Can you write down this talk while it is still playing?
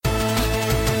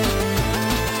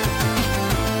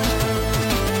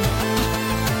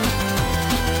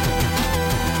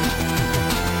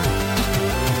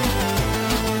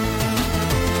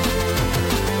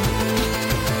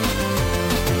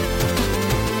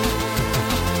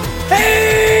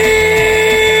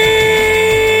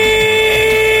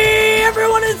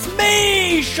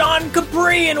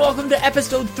and welcome to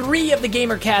episode 3 of the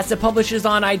GamerCast that publishes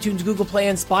on iTunes, Google Play,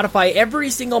 and Spotify every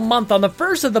single month on the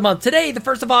 1st of the month. Today, the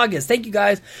 1st of August. Thank you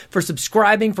guys for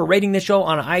subscribing, for rating this show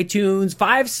on iTunes,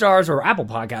 5 stars, or Apple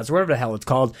Podcasts, or whatever the hell it's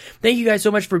called. Thank you guys so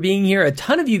much for being here. A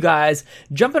ton of you guys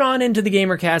jumping on into the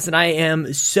GamerCast, and I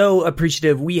am so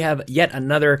appreciative. We have yet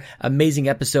another amazing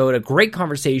episode, a great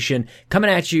conversation coming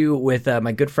at you with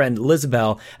my good friend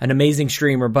Lizabelle, an amazing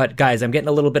streamer. But guys, I'm getting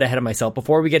a little bit ahead of myself.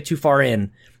 Before we get too far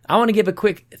in, I want to give a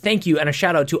quick thank you and a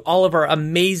shout out to all of our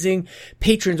amazing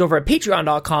patrons over at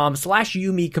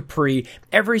patreon.com/YumiCapri.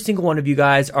 Every single one of you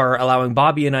guys are allowing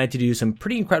Bobby and I to do some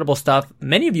pretty incredible stuff.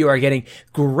 Many of you are getting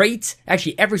great,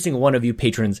 actually every single one of you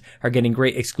patrons are getting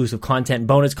great exclusive content,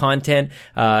 bonus content.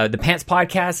 The Pants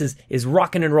Podcast is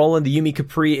rocking and rolling. The Yumi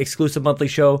Capri exclusive monthly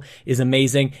show is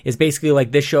amazing. It's basically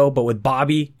like this show, but with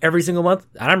Bobby every single month,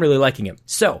 and I'm really liking it.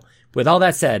 So, with all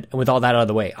that said, and with all that out of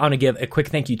the way, I want to give a quick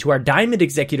thank you to our Diamond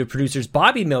executive producers,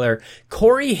 Bobby Miller,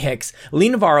 Corey Hicks, Lee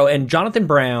Navarro, and Jonathan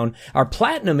Brown, our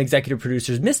Platinum executive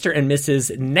producers, Mr. and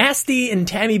Mrs. Nasty and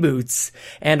Tammy Boots,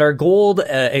 and our gold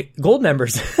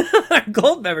members, our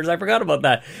gold members, I forgot about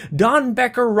that, Don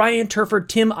Becker, Ryan Turford,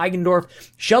 Tim Eigendorf,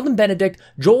 Sheldon Benedict,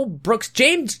 Joel Brooks,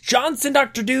 James Johnson,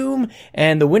 Dr. Doom,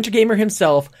 and the Winter Gamer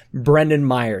himself, Brendan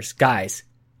Myers. Guys,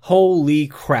 holy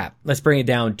crap. Let's bring it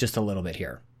down just a little bit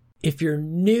here. If you're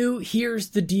new,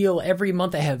 here's the deal. Every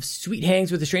month I have sweet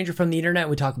hangs with a stranger from the internet.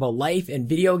 We talk about life and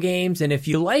video games. And if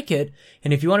you like it,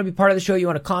 and if you want to be part of the show, you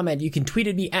want to comment, you can tweet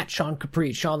at me at Sean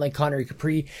Capri, Sean like Connery,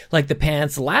 Capri like the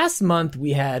pants. Last month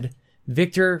we had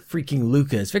Victor freaking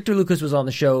Lucas. Victor Lucas was on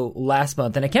the show last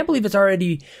month, and I can't believe it's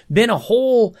already been a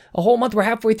whole month. We're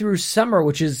halfway through summer,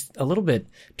 which is a little bit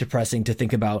depressing to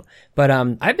think about. But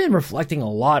I've been reflecting a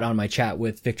lot on my chat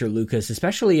with Victor Lucas,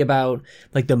 especially about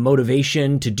like the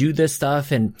motivation to do this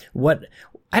stuff and what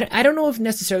I don't know if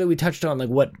necessarily we touched on like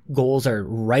what goals are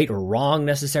right or wrong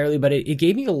necessarily, but it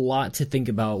gave me a lot to think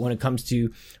about when it comes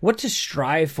to what to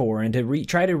strive for and to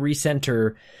try to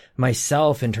recenter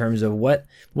myself in terms of what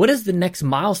is the next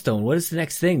milestone? What is the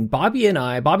next thing? Bobby the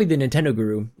Nintendo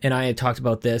Guru, and I had talked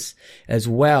about this as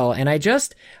well. And I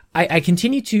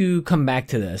continue to come back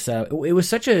to this. It was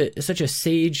such a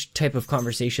sage type of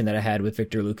conversation that I had with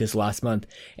Victor Lucas last month.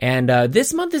 And,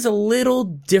 this month is a little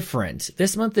different.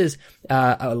 This month is,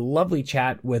 a lovely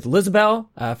chat with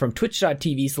Lizabelle, from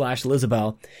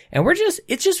twitch.tv/Lizabelle. And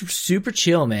it's just super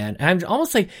chill, man. I'm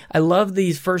almost like, I love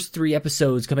these first 3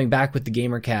 episodes coming back with the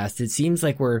GamerCast. It seems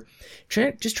like we're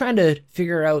just trying to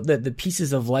figure out the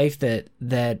pieces of life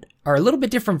that are a little bit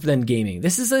different than gaming.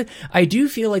 I do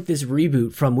feel like this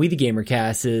reboot from We the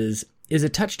GamerCast is a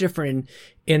touch different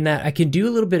in that I can do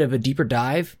a little bit of a deeper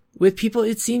dive with people.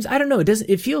 It seems, I don't know,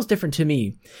 it feels different to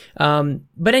me.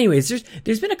 But anyways,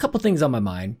 there's been a couple things on my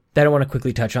mind that I want to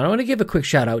quickly touch on. I want to give a quick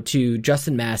shout out to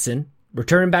Justin Masson,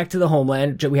 returning back to the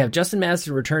homeland. We have Justin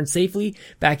Masson return safely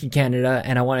back in Canada,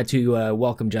 and I wanted to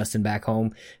welcome Justin back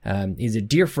home. He's a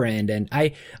dear friend, and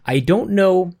I don't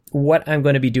know what I'm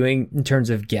going to be doing in terms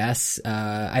of guests.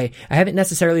 I haven't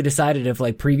necessarily decided if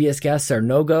like previous guests are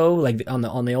no-go, like on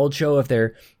the old show,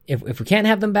 if we can't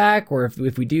have them back, or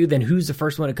if we do, then who's the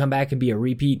first one to come back and be a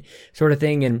repeat sort of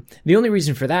thing. And the only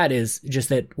reason for that is just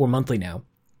that we're monthly now.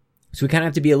 So we kind of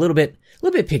have to be a little bit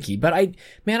picky, but I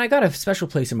got a special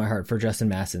place in my heart for Justin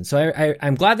Masson. So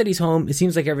I'm glad that he's home. It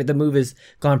seems like the move has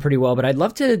gone pretty well, but I'd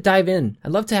love to dive in.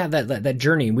 I'd love to have that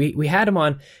journey. We had him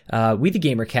on, We the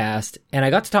GamerCast, and I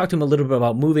got to talk to him a little bit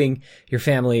about moving your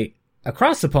family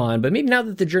across the pond, but maybe now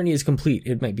that the journey is complete,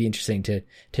 it might be interesting to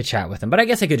chat with him. But I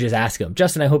guess I could just ask him.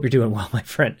 Justin, I hope you're doing well, my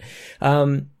friend.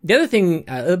 The other thing,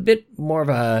 a bit more of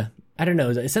a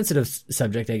sensitive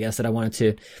subject, I guess, that I wanted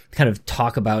to kind of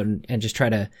talk about and just try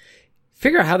to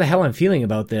figure out how the hell I'm feeling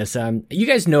about this. You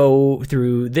guys know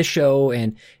through this show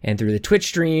and through the Twitch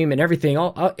stream and everything,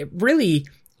 really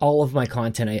all of my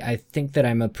content, I think that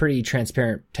I'm a pretty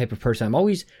transparent type of person. I'm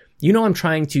always, I'm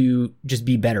trying to just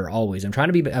be better always. I'm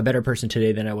trying to be a better person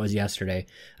today than I was yesterday.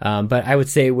 But I would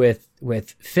say with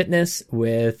fitness,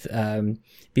 with,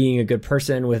 being a good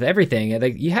person, with everything,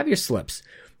 like you have your slips.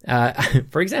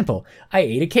 For example, I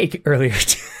ate a cake earlier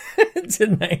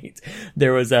tonight.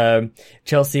 There was,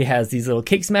 Chelsea has these little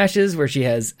cake smashes where she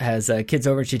has kids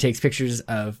over and she takes pictures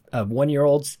of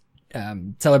 1-year-olds,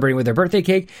 celebrating with their birthday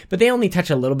cake, but they only touch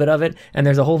a little bit of it. And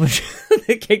there's a whole bunch of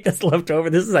the cake that's left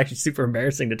over. This is actually super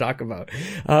embarrassing to talk about.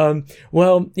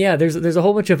 There's a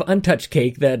whole bunch of untouched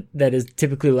cake that is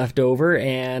typically left over.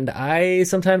 And I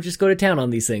sometimes just go to town on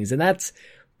these things, and that's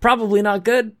probably not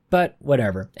good, but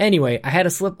whatever. Anyway, I had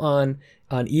a slip on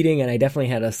eating, and I definitely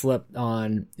had a slip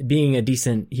on being a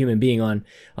decent human being on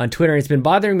Twitter. And it's been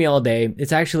bothering me all day.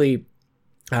 It's actually,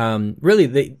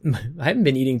 Really, I haven't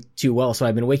been eating too well, so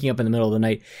I've been waking up in the middle of the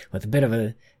night with a bit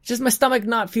of just my stomach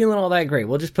not feeling all that great.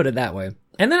 We'll just put it that way.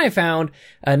 And then I found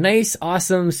a nice,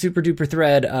 awesome, super duper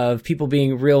thread of people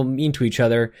being real mean to each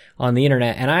other on the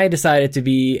internet. And I decided to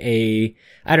be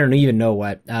I don't even know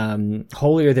what,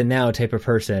 holier than thou type of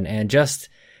person, and just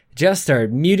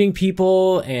start muting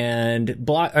people and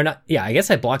I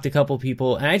guess I blocked a couple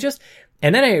people, and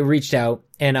then I reached out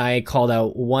and I called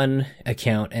out one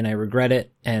account, and I regret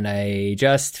it, and I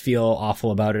just feel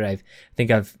awful about it. I think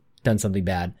I've done something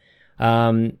bad.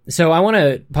 So I want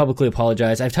to publicly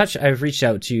apologize. I've reached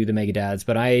out to the Mega Dads,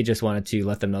 but I just wanted to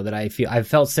let them know that I've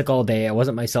felt sick all day. I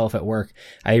wasn't myself at work.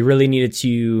 I really needed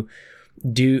to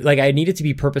I needed to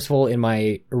be purposeful in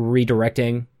my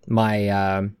redirecting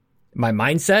my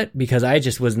mindset, because I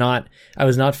was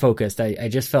not focused. I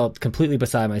just felt completely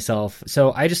beside myself.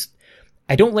 So I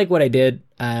don't like what I did.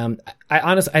 I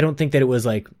honestly, I don't think that it was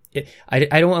like, I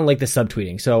don't like the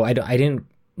subtweeting. So I didn't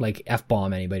like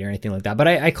F-bomb anybody or anything like that. But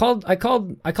I called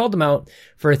them out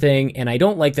for a thing, and I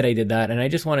don't like that I did that. And I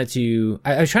just wanted to,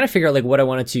 I was trying to figure out like what I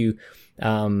wanted to,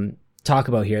 talk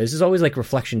about here. This is always like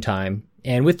reflection time.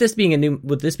 And with this being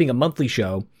a monthly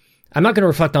show, I'm not going to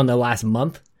reflect on the last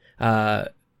month.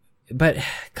 But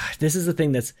God, this is the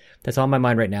thing that's on my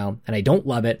mind right now, and I don't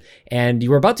love it. And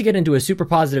you were about to get into a super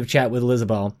positive chat with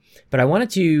Elizabeth, but I wanted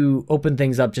to open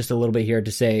things up just a little bit here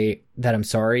to say that I'm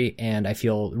sorry, and I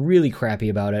feel really crappy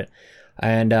about it.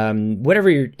 And whatever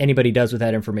anybody does with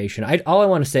that information, all I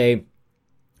want to say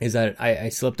is that I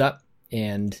slipped up,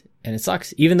 and it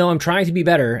sucks. Even though I'm trying to be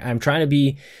better, I'm trying to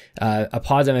be a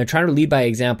positive, I'm trying to lead by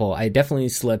example. I definitely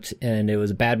slipped, and it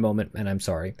was a bad moment, and I'm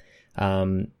sorry.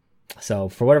 So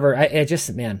for whatever, I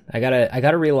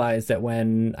gotta realize that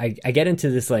when I get into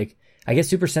this, like, I get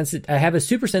super sensitive, I have a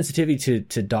super sensitivity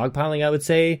to dogpiling, I would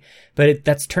say, but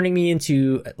that's turning me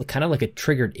into kind of like a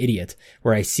triggered idiot,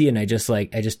 where I see it and I just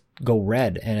go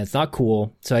red, and it's not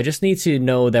cool. So I just need to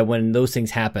know that when those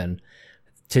things happen,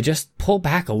 to just pull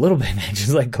back a little bit and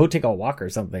just like go take a walk or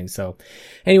something. So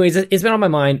anyways, it's been on my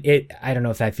mind. I don't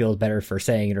know if that feels better for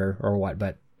saying it or what,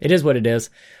 but it is what it is.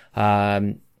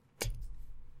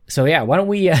 So yeah, why don't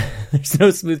we, there's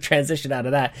no smooth transition out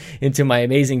of that into my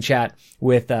amazing chat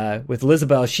with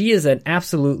Elizabeth. She is an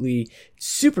absolutely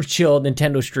super chill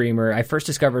Nintendo streamer. I first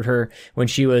discovered her when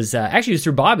she was, actually it was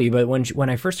through Bobby, but when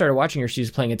I first started watching her, she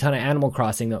was playing a ton of Animal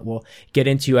Crossing that we'll get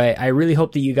into. I really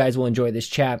hope that you guys will enjoy this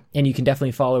chat, and you can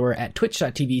definitely follow her at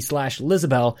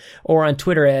twitch.tv/Lizabelle or on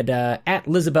Twitter at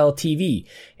LizabelleTV.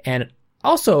 And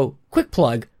also, quick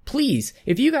plug, please,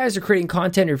 if you guys are creating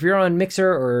content, or if you're on Mixer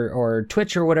or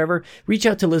Twitch or whatever, reach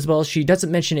out to Lizabelle. She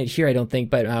doesn't mention it here, I don't think,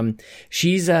 but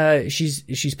she's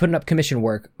putting up commission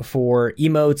work for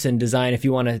emotes and design. If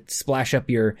you want to splash up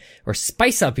or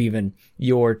spice up even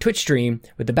your Twitch stream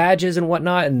with the badges and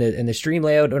whatnot, and the stream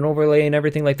layout and overlay and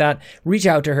everything like that, reach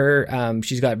out to her.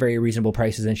 She's got very reasonable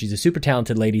prices, and she's a super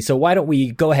talented lady. So why don't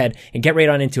we go ahead and get right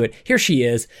on into it? Here she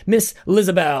is, Miss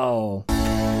Lizabelle.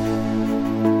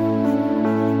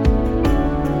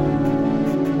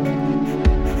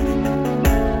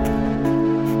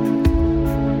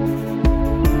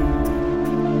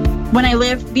 When I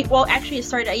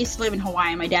I used to live in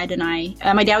Hawaii. My dad and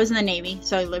my dad was in the Navy,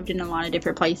 so I lived in a lot of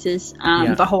different places.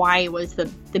 But Hawaii was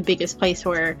the biggest place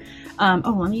where,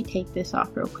 let me take this off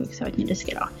real quick so I can just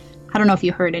get off. I don't know if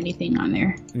you heard anything on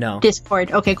there. No.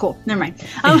 Discord. Okay, cool. Never mind.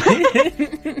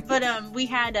 But we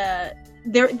had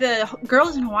the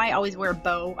girls in Hawaii always wear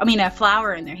a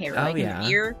flower in their hair, in their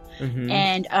ear. Mm-hmm.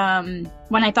 And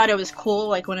when I thought it was cool,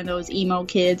 like one of those emo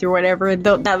kids or whatever,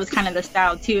 that was kind of the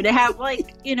style too, to have a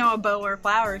bow or a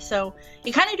flower. So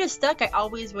it kind of just stuck. I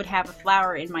always would have a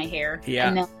flower in my hair. Yeah.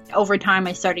 And then over time,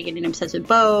 I started getting obsessed with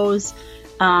bows.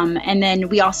 And then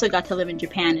we also got to live in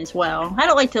Japan as well. I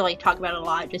don't like to talk about it a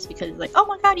lot, just because oh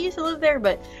my God, you used to live there.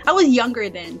 But I was younger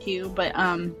then too. But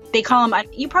they call them,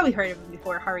 you probably heard of them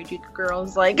before, Harajuku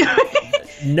girls.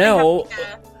 No.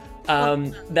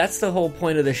 That's the whole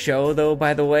point of the show, though,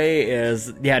 by the way, is,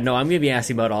 I'm going to be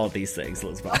asking about all of these things,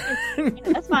 Elizabeth. Yeah,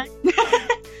 that's fine.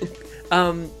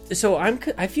 So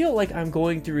I feel like I'm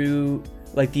going through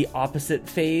the opposite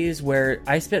phase, where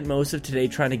I spent most of today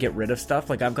trying to get rid of stuff.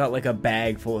 I've got a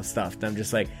bag full of stuff that I'm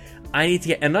just I need to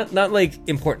get, and not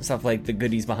important stuff like the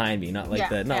goodies behind me, not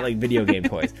video game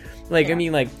toys. I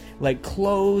mean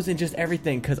clothes and just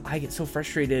everything, because I get so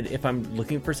frustrated if I'm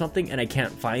looking for something and I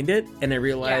can't find it, and I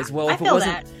realize,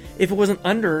 if it wasn't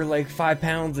under 5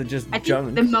 pounds of just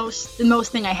junk. The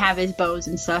most thing I have is bows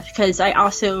and stuff, because I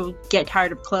also get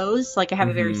tired of clothes. I have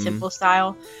a very simple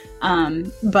style.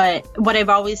 But what I've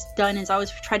always done is I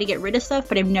always try to get rid of stuff,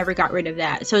 but I've never got rid of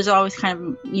that. So it's always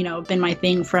kind of, been my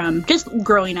thing from just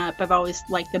growing up. I've always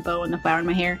liked the bow and the flower in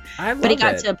my hair. But it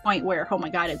got to a point where, oh my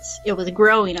God, it was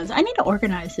growing. I was like, I need to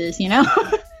organize this,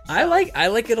 I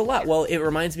like it a lot. Well, it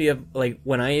reminds me of like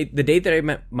the day that I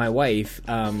met my wife,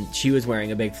 she was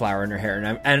wearing a big flower in her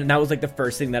hair, and that was like the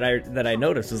first thing that I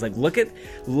noticed was like, look at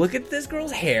this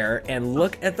girl's hair and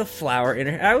look at the flower in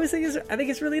her hair. I think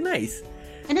it's really nice.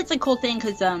 And it's a cool thing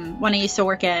because when I used to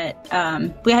work at,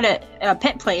 we had a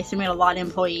pet place and we had a lot of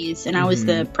employees, and I was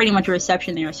pretty much a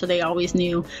reception there, so they always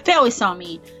saw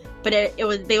me. But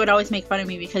they would always make fun of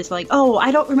me because like, oh, I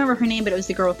don't remember her name, but it was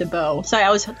the girl with the bow. So I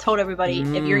always told everybody,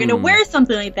 if you're gonna wear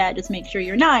something like that, just make sure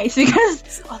you're nice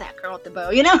because that girl with the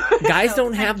bow, Guys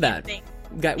don't have that. We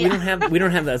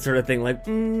don't have that sort of thing. Like,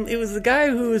 it was the guy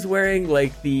who was wearing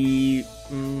like the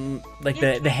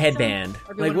the headband.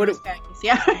 Like what?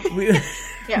 Yeah.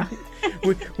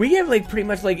 We have like pretty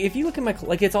much like if you look at my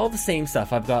like it's all the same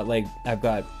stuff. I've got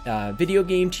video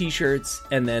game T-shirts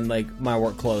and then like my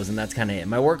work clothes, and that's kind of it.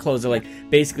 My work clothes are like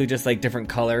basically just like different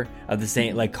color of the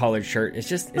same like collared shirt. It's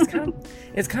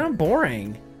kind of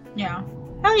boring. Yeah.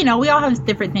 Well, we all have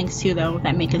different things too, though,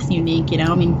 that make us unique.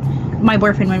 I mean, my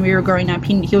boyfriend, when we were growing up,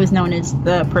 he was known as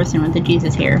the person with the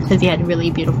Jesus hair because he had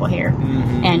really beautiful hair,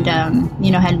 and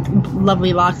had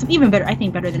lovely locks, even better, I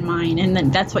think, better than mine. And then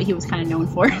that's what he was kind of known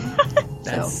for.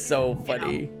 That's so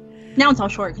funny. Now it's all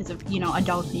short because of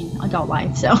adult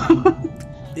life. So.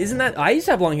 Isn't that? I used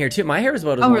to have long hair too. My hair was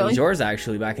about as long as yours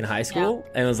actually back in high school,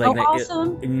 and it was like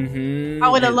awesome. I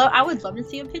would love to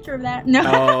see a picture of that. No.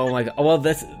 Oh my God. Well,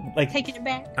 that's like taking it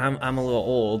back. I'm a little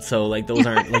old, so like those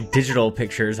aren't like digital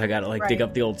pictures. I gotta like dig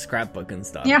up the old scrapbook and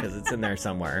stuff because it's in there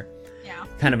somewhere. Yeah.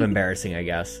 Kind of embarrassing, I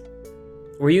guess.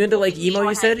 Were you into like emo?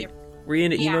 You said. Were you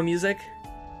into emo music?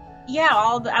 Yeah,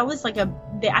 I was like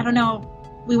I don't know.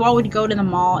 We all would go to the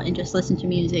mall and just listen to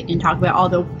music and talk about all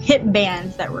the hit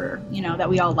bands that were, that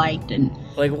we all liked. And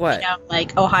like what?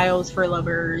 Like Ohio's for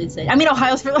Lovers.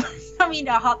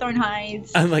 Hawthorne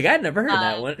Heights. I'm like, I'd never heard of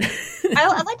that one.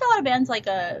 I liked a lot of bands like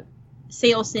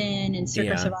Sailsin and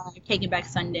Circa Survive, Taking Back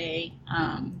Sunday,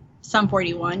 Sum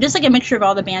 41. Just like a mixture of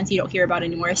all the bands you don't hear about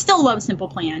anymore. I still love Simple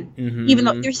Plan, even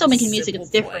though they're still making music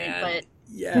that's different, but.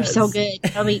 Yes. They're so good.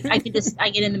 I mean, I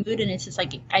get in the mood, and it's just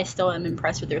like I still am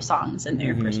impressed with their songs and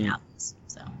their personalities.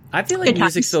 So I feel like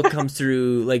music still comes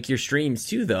through like your streams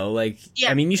too, though. Like,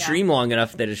 I mean, you stream long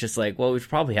enough that it's just like, well, we should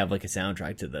probably have like a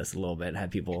soundtrack to this a little bit, have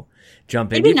people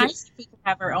jump in. It'd be nice if we could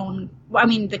have our own. Well, I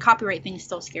mean, the copyright thing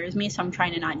still scares me, so I'm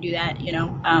trying to not do that.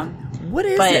 What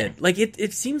is it? Like,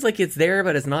 it seems like it's there,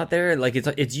 but it's not there. Like, it's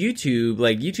YouTube.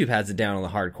 Like, YouTube has it down on the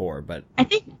hardcore, but I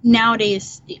think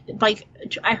nowadays, like,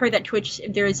 I heard that Twitch,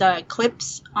 there's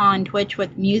clips on Twitch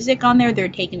with music on there. They're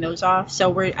taking those off.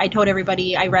 So I told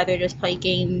everybody I'd rather just play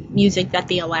game music that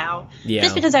they allow. Yeah.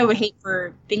 Just because I would hate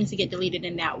for things to get deleted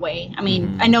in that way. I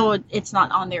mean, I know it's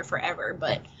not on there forever,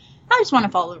 but I just want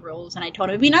to follow the rules. And I told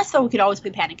him it'd be nice though we could always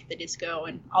play Panic at the Disco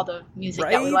and all the music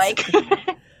that we like.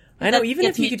 I know, even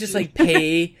if you could just like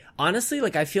pay, honestly,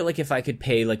 like I feel like if I could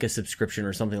pay like a subscription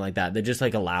or something like that just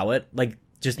like allow it, like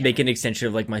just make an extension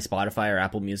of like my Spotify or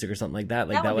Apple Music or something like that.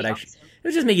 Like that would actually, awesome. It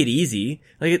would just make it easy.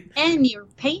 And you're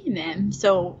paying them,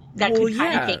 so that could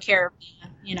kind of take care of,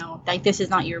 like this is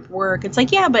not your work. It's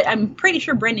like, yeah, but I'm pretty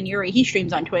sure Brendan Urie, he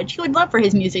streams on Twitch. He would love for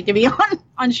his music to be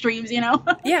on streams, Yeah,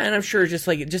 and I'm sure just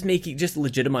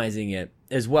legitimizing it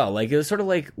as well. Like it was sort of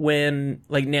like when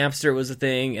like Napster was a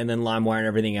thing and then LimeWire and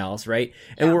everything else, right?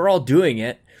 And we're all doing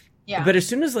it. Yeah. But as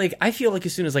soon as I feel like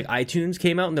as soon as iTunes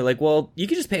came out and they're like, well, you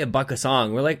can just pay $1 a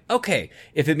song. We're like, okay,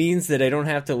 if it means that I don't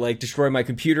have to like destroy my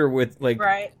computer with like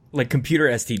computer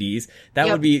STDs, that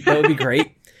would be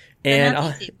great. And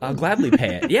I'll gladly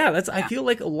pay it. Yeah, I feel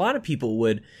like a lot of people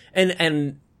would,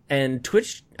 and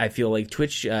Twitch, I feel like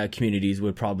Twitch communities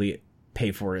would probably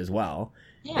pay for it as well.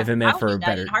 Yeah, if it meant for a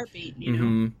better. In a heartbeat,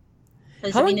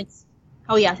 Because I mean, it's.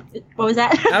 Oh yeah, what was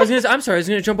that? I'm sorry. I was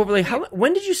gonna jump over. Like,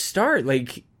 when did you start?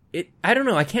 Like, I don't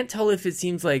know. I can't tell if it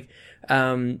seems like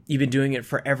you've been doing it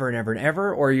forever and ever and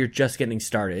ever, or you're just getting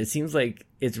started. It seems like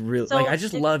it's real. So, like, I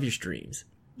just love your streams.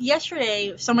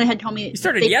 Yesterday, someone had told me... You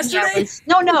started yesterday?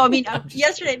 No, I mean,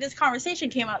 yesterday this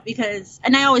conversation came up because...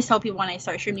 And I always tell people when I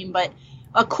start streaming, but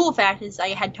a cool fact is I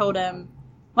had told them...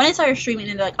 When I started streaming,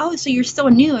 and they're like, oh, so you're still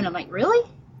new? And I'm like, really?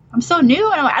 I'm so new?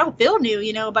 And I'm like, I don't feel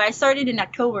new, but I started in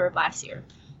October of last year.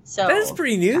 So that's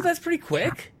pretty new. Yeah. That's pretty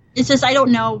quick. It's just, I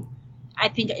don't know. I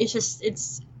think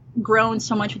it's grown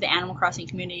so much with the Animal Crossing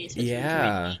community.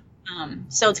 Yeah.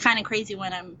 So it's kind of crazy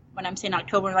when I'm saying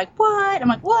October, I'm like, what? I'm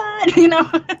like, what?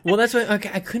 Well, that's why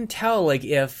I couldn't tell, like,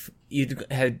 if you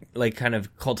had like kind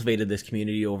of cultivated this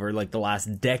community over like the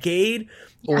last decade,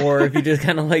 or if you just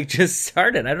kind of like just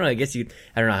started. I don't know. I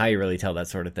don't know how you really tell that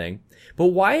sort of thing. But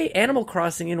why Animal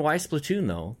Crossing and why Splatoon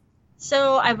though?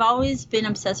 So I've always been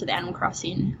obsessed with Animal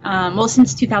Crossing. Well,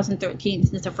 since 2013,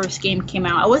 since the first game came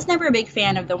out. I was never a big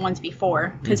fan of the ones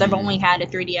before because I've only had a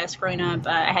 3DS growing up.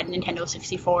 I had a Nintendo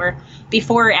 64.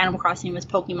 Before Animal Crossing was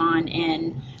Pokemon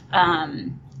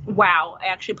and WoW. I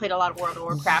actually played a lot of World of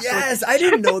Warcraft. Yes, I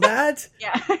didn't know that.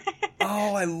 Yeah.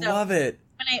 Oh, I love it.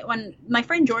 When my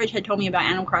friend George had told me about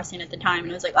Animal Crossing at the time,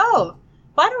 and I was like, oh,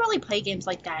 well, I don't really play games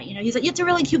like that. You know, he's like, it's a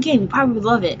really cute game. You probably would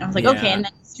love it. And I was like, okay. And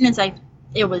then as soon as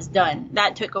it was done,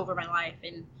 that took over my life,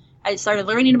 and I started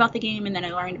learning about the game, and then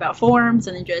I learned about forums,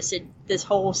 and then just this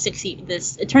whole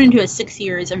it turned into 6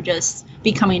 years of just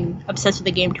becoming obsessed with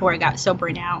the game to where I got so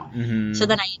burnt out. Mm-hmm. So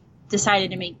then I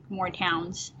decided to make more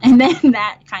towns, and then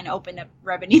that kind of opened up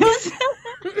revenues.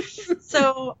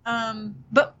 So,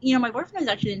 but you know, my boyfriend was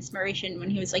actually an inspiration when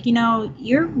he was like, you know,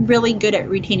 you're really good at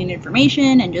retaining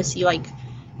information, and just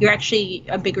you're actually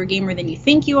a bigger gamer than you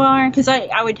think you are. Because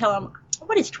I would tell him,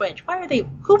 what is Twitch?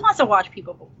 Who wants to watch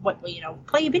people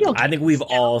play video games? I think we've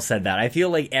all said that. I feel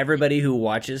like everybody who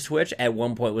watches Twitch at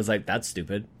one point was like, that's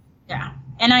stupid. Yeah.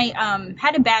 And I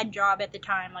had a bad job at the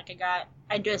time. Like I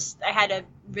had a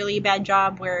really bad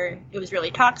job where it was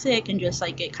really toxic, and just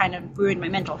like it kind of ruined my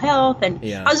mental health. And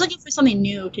I was looking for something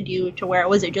new to do to where I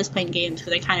wasn't just playing games,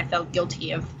 because I kind of felt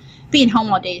guilty of being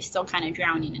home all day, still kind of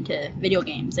drowning into video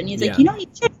games. And he's like, you know,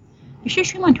 you should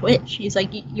stream on Twitch. He's like,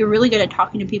 you're really good at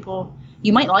talking to people.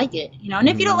 You might like it, you know, and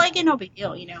if you don't like it, no big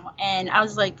deal, you know. And I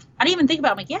was like, I didn't even think about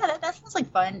it. I'm like, yeah, that sounds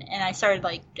like fun. And I started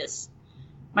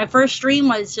my first stream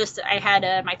was just, I had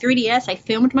my 3DS. I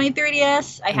filmed my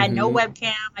 3DS. I had no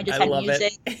webcam. I just had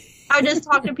music. I would just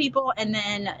talk to people. And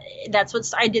then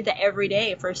I did that every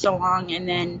day for so long. And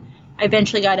then I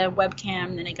eventually got a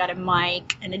webcam, then I got a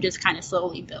mic, and it just kind of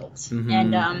slowly built. Mm-hmm.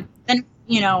 And then,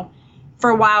 you know, for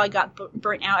a while I got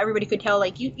burnt out. Everybody could tell,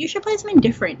 like, you should play something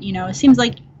different, you know. It seems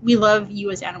like we love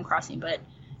you as Animal Crossing, but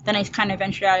then I kind of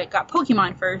ventured out. I got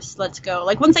Pokemon first. Let's go.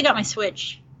 Like, once I got my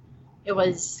Switch, it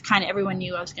was kind of, everyone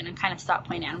knew I was going to kind of stop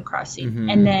playing Animal Crossing. Mm-hmm.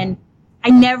 And then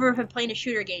I never have played a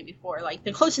shooter game before. Like,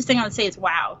 the closest thing I would say is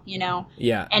WoW, you know?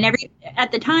 Yeah. And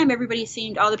at the time, everybody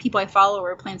seemed, all the people I follow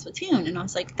were playing Splatoon. And I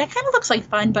was like, that kind of looks like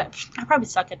fun, but I probably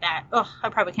suck at that. Ugh, I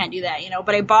probably can't do that, you know?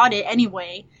 But I bought it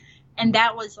anyway. And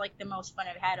that was, like, the most fun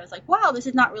I've had. I was like, wow, this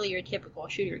is not really your typical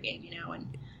shooter game, you know?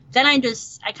 And then I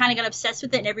kind of got obsessed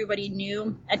with it, and everybody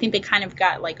knew. I think they kind of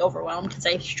got, like, overwhelmed because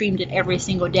I streamed it every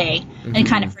single day and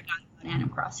kind of forgot about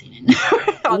Animal Crossing and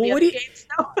all the other games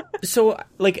now. So,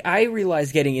 like, I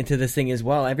realized getting into this thing as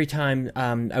well, every time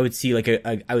I would see, like,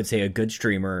 I would say a good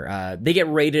streamer, they get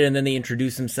rated and then they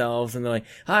introduce themselves and they're like,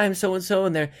 hi, I'm so-and-so,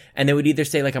 and they would either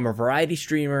say, like, I'm a variety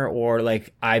streamer, or,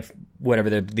 like, whatever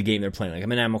the game they're playing, like,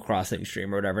 I'm an Animal Crossing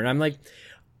streamer or whatever, and I'm like,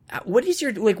 what is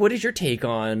your take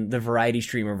on the variety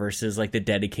streamer versus, like, the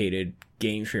dedicated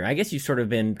game streamer? I guess you've sort of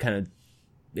been kind of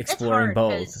exploring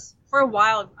both. For a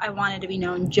while, I wanted to be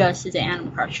known just as an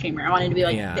Animal Crossing streamer. I wanted to be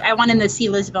like, I wanted to see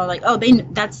Elizabeth like, oh,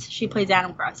 she plays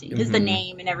Animal Crossing. This is the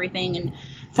name and everything. And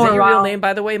for is that your real name,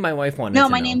 by the way? My wife wanted to know. No,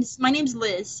 my name's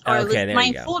Liz. Or okay, there my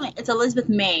you go. Full name, it's Elizabeth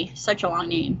May. Such a long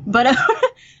name, but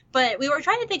but we were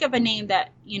trying to think of a name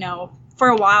that, you know, for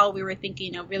a while we were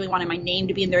thinking, I really wanted my name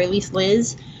to be in there, at least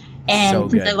Liz.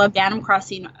 And since I loved Animal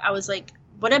Crossing, I was like,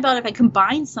 what about if I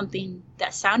combined something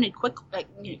that sounded quick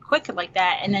like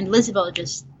that, and then Lizabelle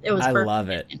it was perfect. I love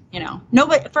it. You know,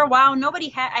 for a while,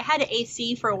 I had an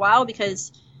AC for a while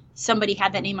because somebody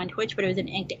had that name on Twitch, but it was an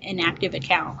inactive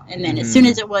account. And then as soon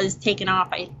as it was taken off,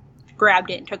 I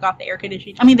grabbed it and took off the air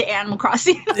conditioning. I mean, the Animal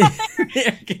Crossing.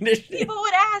 Air conditioning. People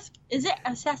would ask, is it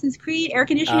Assassin's Creed air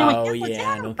conditioning? I'm like, it's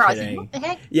Animal Crossing. What the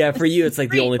heck? Yeah, for you, it's like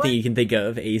the only thing you can think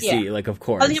of, AC, like, of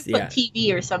course. I was going to put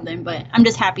TV or something, but I'm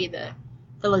just happy the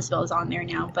Lizabelle is on there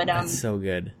now. But that's so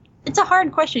good. It's a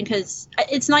hard question because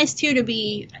it's nice too to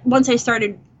be, once I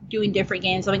started doing different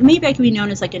games, I'm like, maybe I could be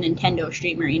known as like a Nintendo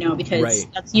streamer, you know, because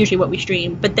that's usually what we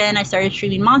stream. But then I started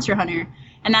streaming Monster Hunter,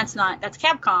 and that's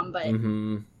Capcom, but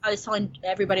I was telling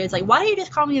everybody, I was like, why do you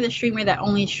just call me the streamer that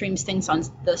only streams things on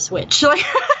the Switch? Like,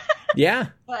 yeah.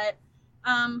 But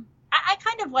I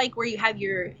kind of like where you have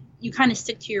you kind of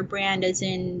stick to your brand, as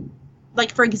in,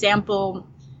 like, for example,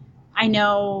 I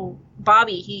know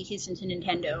Bobby, he's into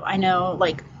Nintendo. I know,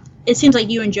 like, it seems like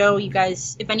you and Joe, you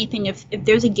guys, if anything, if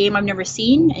there's a game I've never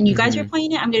seen and you guys are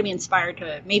playing it, I'm going to be inspired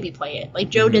to maybe play it. Like,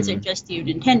 Joe doesn't just do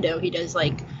Nintendo. He does,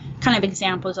 like, kind of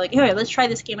examples, like, hey, let's try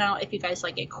this game out. If you guys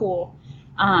like it, cool.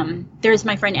 There's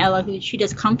my friend Ella, she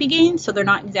does comfy games, so they're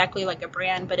not exactly like a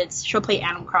brand, but she'll play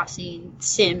Animal Crossing,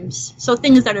 Sims, so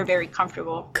things that are very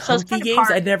comfortable. Comfy games?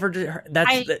 I never.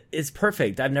 It's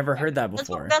perfect. I've never heard that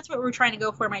before. That's what we're trying to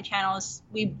go for. My channels,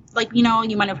 we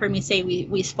you might have heard me say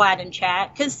we splat and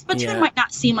chat, because Splatoon might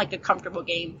not seem like a comfortable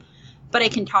game, but I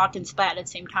can talk and splat at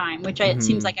the same time, which it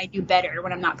seems like I do better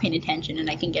when I'm not paying attention and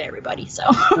I can get everybody. So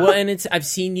well, and I've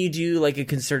seen you do like a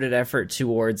concerted effort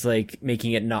towards like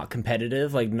making it not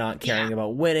competitive, like not caring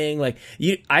about winning. Like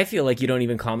I feel like you don't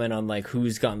even comment on like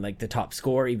who's gotten like the top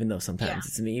score, even though sometimes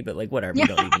it's me, but like whatever, you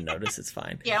don't even notice. It's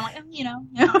fine. Yeah, I'm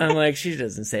like, I'm like, she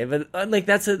doesn't say, but like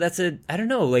that's a I don't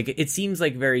know, like it seems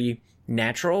like very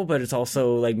natural, but it's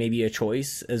also like maybe a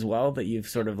choice as well that you've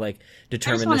sort of like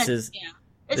determined this is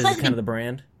like kind of the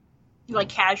brand, like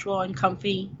casual and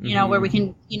comfy, where we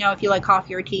can, if you like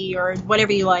coffee or tea or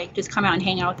whatever you like, just come out and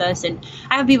hang out with us. And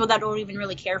I have people that don't even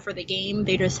really care for the game;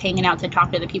 they're just hanging out to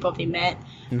talk to the people they met.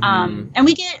 And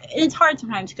it's hard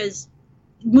sometimes because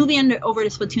moving over to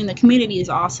Splatoon, the community is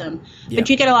awesome, but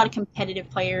you get a lot of competitive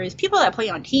players, people that play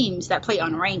on teams, that play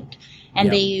unranked, and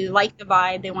they like the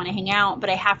vibe, they want to hang out. But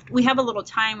we have a little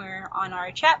timer on our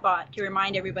chat bot to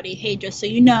remind everybody, hey, just so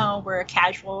you know, we're a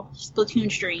casual Splatoon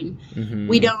stream.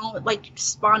 We don't like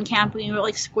spawn camping, we don't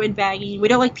like squid bagging, we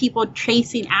don't like people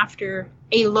chasing after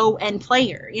a low end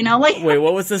player, like. Wait,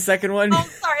 what was the second one? Oh,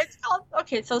 sorry, it's called.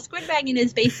 Okay, so squid bagging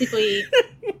is basically.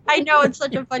 I know it's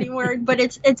such a funny word, but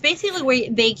it's basically where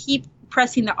they keep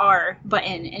pressing the R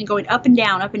button and going up and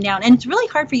down, and it's really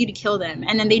hard for you to kill them.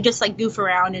 And then they just like goof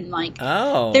around and like.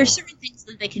 Oh. There's certain things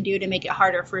that they can do to make it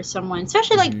harder for someone,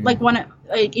 especially like one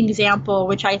example,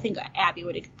 which I think Abby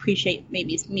would appreciate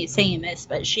maybe me saying this,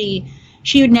 but she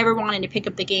would never wanted to pick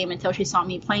up the game until she saw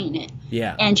me playing it.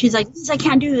 Yeah. And she's like, I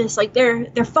can't do this. Like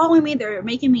they're following me. They're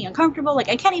making me uncomfortable. Like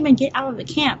I can't even get out of the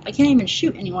camp. I can't even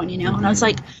shoot anyone, And I was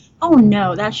like, oh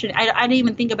no, I didn't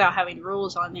even think about having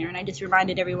rules on there. And I just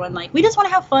reminded everyone, like, we just want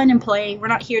to have fun and play. We're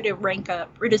not here to rank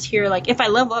up. We're just here, like, if I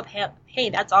level up, hey,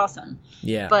 that's awesome.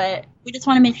 Yeah. But we just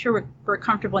want to make sure we're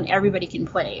comfortable and everybody can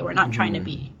play. We're not trying to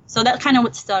be. So that's kind of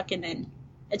what stuck. And then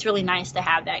it's really nice to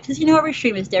have that. Because, every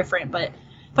stream is different. But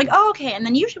like, oh, okay. And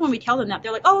then usually when we tell them that,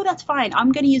 they're like, oh, that's fine.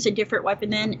 I'm going to use a different weapon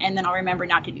then. And then I'll remember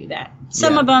not to do that.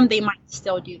 Some of them, they might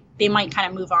still do. They might kind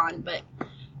of move on. But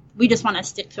we just want to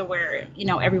stick to where,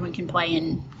 everyone can play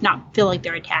and not feel like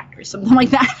they're attacked or something like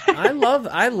that. I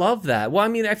love that. Well, I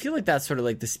mean, I feel like that's sort of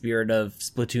like the spirit of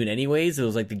Splatoon anyways. It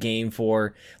was like the game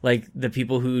for like the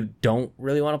people who don't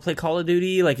really want to play Call of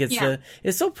Duty. Like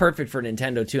it's so perfect for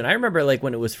Nintendo too. And I remember like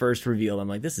when it was first revealed, I'm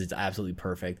like, this is absolutely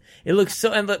perfect. It looks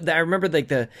so, and I remember like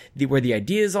the where the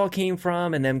ideas all came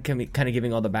from and them kind of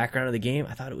giving all the background of the game.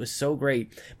 I thought it was so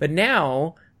great. But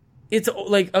now, it's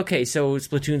like, okay, so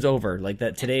Splatoon's over. Like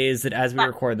that today is that as we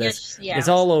record this, it's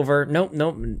all over. Nope.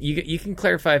 You can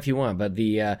clarify if you want, but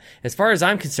as far as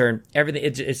I'm concerned, everything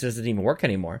it doesn't even work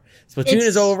anymore. Splatoon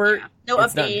is over. Yeah. No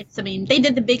updates. I mean, they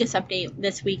did the biggest update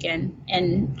this weekend,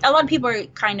 and a lot of people are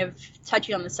kind of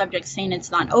touching on the subject, saying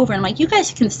it's not over. And like, you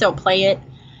guys can still play it.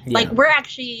 Yeah. Like we're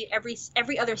actually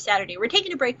every other Saturday, we're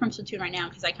taking a break from Splatoon right now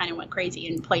because I kind of went crazy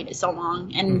and played it so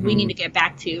long, and we need to get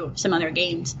back to some other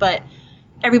games, but.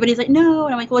 Everybody's like, no.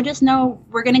 And I'm like, well, just know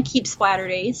we're going to keep Splatter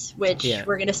Days, which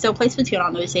we're going to still play Splatoon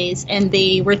on those days. And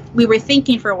we were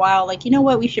thinking for a while, like, you know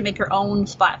what? We should make our own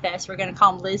Splatfest. We're going to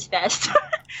call them Liz Fest.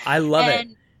 I love it.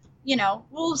 And,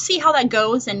 we'll see how that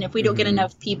goes. And if we don't get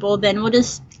enough people, then we'll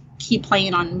just keep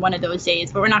playing on one of those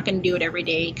days. But we're not going to do it every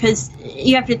day because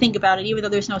you have to think about it. Even though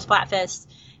there's no Splatfest,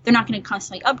 they're not going to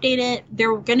constantly update it.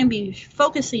 They're going to be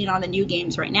focusing on the new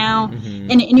games right now.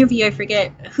 In an interview, I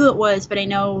forget who it was, but I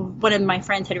know one of my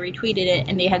friends had retweeted it,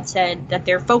 and they had said that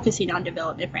they're focusing on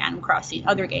development for Animal Crossing,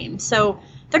 other games. So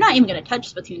they're not even going to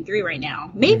touch Splatoon 3 right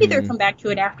now. Maybe they'll come back to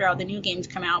it after all the new games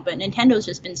come out, but Nintendo's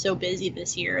just been so busy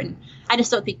this year, and I just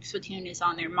don't think Splatoon is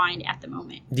on their mind at the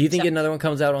moment. Do you think another one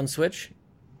comes out on Switch?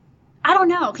 I don't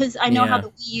know, because I know how the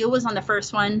Wii U was on the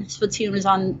first one, Splatoon was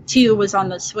on 2 was on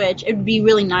the Switch. It would be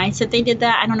really nice if they did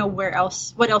that. I don't know what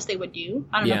else they would do.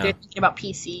 I don't know if they're thinking about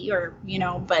PC or,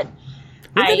 but...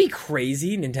 Wouldn't that be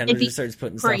crazy? Nintendo just starts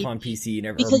putting stuff on PC and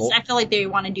everything. Because I feel like they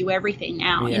want to do everything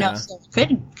now, so it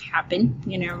could happen.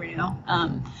 You never know.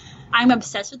 I'm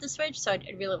obsessed with the Switch, so I'd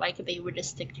really like if they would just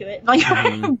stick to it.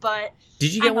 But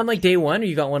did you get one like day one, or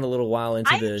you got one a little while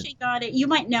into I actually got it. You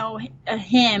might know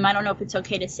him. I don't know if it's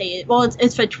okay to say it. Well,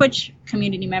 it's a Twitch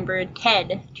community member,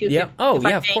 Ted. Yep. Oh,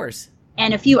 yeah, of course.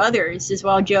 And a few others as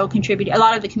well. Joe contributed, a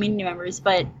lot of the community members.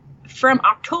 But from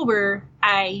October,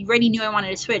 I already knew I wanted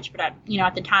to Switch. But at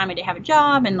the time, I didn't have a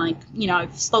job, and I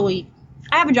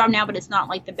have a job now, but it's not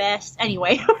like the best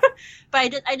anyway.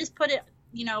 But I just put it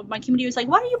my community was like,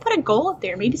 why don't you put a goal up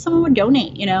there? Maybe someone would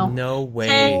donate, No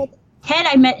way. Ted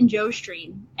I met in Joe's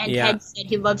stream, and Ted said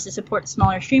he loves to support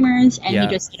smaller streamers, and he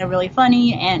just did a really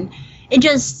funny, and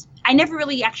I never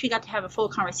really actually got to have a full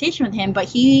conversation with him, but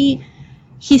he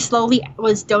slowly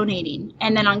was donating.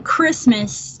 And then on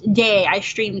Christmas Day, I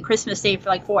streamed Christmas Day for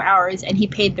like 4 hours, and he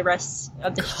paid the rest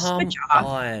of the Switch off.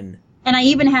 On. And I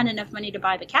even had enough money to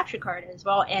buy the capture card as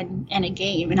well and a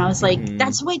game. And I was like,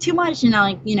 that's way too much. And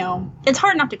it's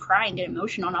hard not to cry and get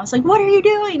emotional. And I was like, what are you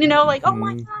doing? Oh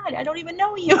my God, I don't even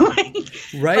know you.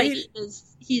 Right.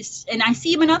 He's, and I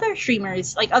see him in other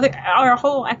streamers, I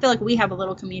feel like we have a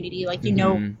little community.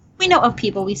 We know of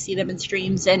people, we see them in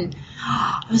streams. And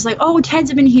I was like, oh,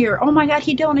 Ted's been here. Oh my God,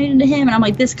 he donated to him. And I'm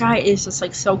like, this guy is just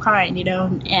like so kind,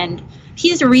 and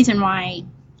he's the reason why.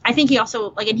 I think he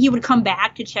also, and he would come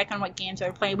back to check on what games I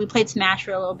were playing. We played Smash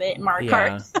for a little bit and Mario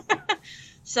Kart.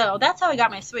 So that's how I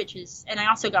got my Switches. And I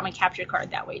also got my capture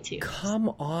card that way, too. Come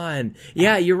on.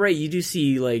 Yeah, you're right. You do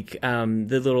see,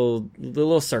 the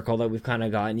little circle that we've kind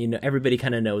of got. And, everybody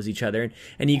kind of knows each other.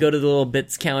 And you go to the little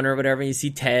bits counter or whatever, and you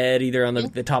see Ted either on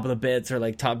the top of the bits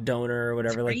or, top donor or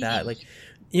whatever like that.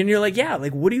 And you're like, yeah,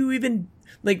 what do you even,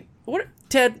 what...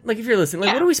 Ted, if you're listening,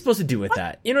 what are we supposed to do with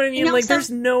that? You know what I mean? There's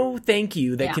no thank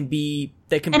you that can and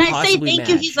possibly I say thank match.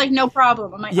 you, he's like, no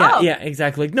problem. I'm like, yeah,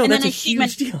 exactly. No, and that's a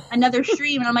huge deal. Another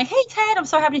stream, and I'm like, hey, Ted, I'm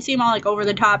so happy to see him all, over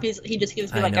the top. He just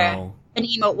gives me, an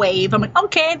emote wave. I'm like,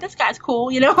 okay, this guy's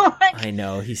cool, I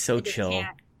know, he's so chill.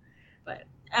 But,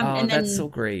 and then, that's so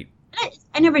great.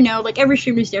 I never know. Every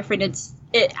streamer is different.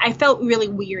 I felt really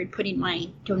weird putting my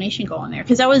donation goal in there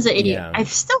because I was an idiot. Yeah. I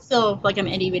still feel like I'm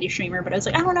an itty bitty streamer, but I was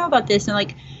like, I don't know about this.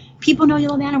 And people know you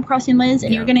love Animal Crossing, Liz,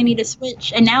 and you're going to need a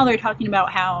Switch. And now they're talking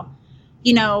about how,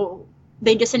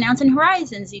 they just announced in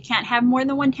Horizons you can't have more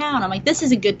than one town. I'm like, this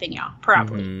is a good thing, y'all,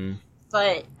 probably. Mm-hmm.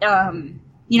 But,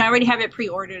 I already have it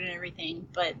pre-ordered and everything.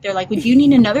 But they're like, would you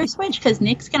need another Switch? Because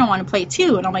Nick's going to want to play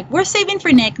too. And I'm like, we're saving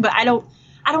for Nick, but I don't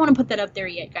want to put that up there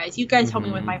yet, guys. You guys help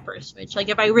me with my first Switch.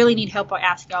 If I really need help, I'll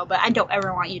ask y'all. But I don't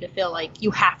ever want you to feel like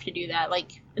you have to do that.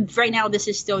 Right now, this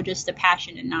is still just a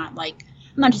passion and not I'm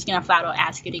not just going to flat out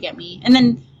ask you to get me. And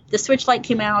then the Switch Lite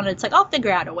came out, and it's I'll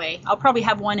figure out a way. I'll probably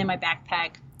have one in my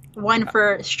backpack, one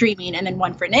for streaming, and then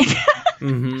one for Nick.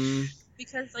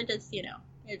 Because I just,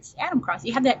 it's Animal Crossing.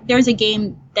 You have that. There's a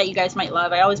game that you guys might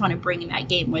love. I always want to bring that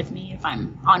game with me if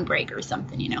I'm on break or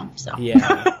something, so.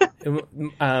 Yeah.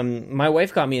 My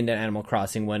wife got me into Animal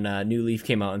Crossing when New Leaf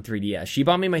came out on 3DS. She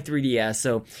bought me my 3DS.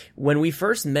 So when we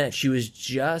first met, she was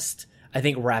just, I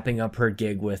think, wrapping up her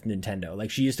gig with Nintendo.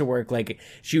 She used to work,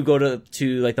 she would go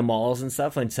to the malls and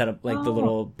stuff and set up the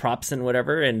little props and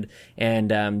whatever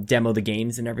and demo the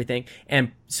games and everything.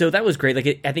 And so that was great.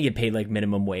 I think it paid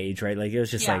minimum wage, right? It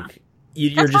was just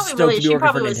you're just stoked to be working for Nintendo. She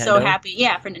probably was so happy.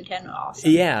 Yeah, for Nintendo also.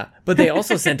 Yeah, but they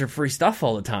also sent her free stuff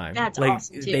all the time. That's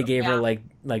awesome too. They gave her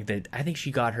I think she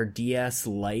got her DS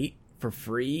Lite for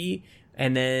free.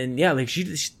 And then,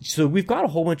 so we've got a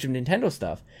whole bunch of Nintendo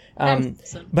stuff. Awesome.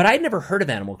 But I'd never heard of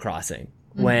Animal Crossing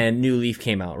when New Leaf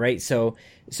came out, right? So,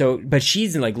 but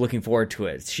she's looking forward to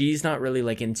it. She's not really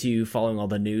into following all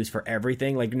the news for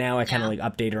everything. Now I kind of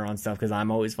update her on stuff because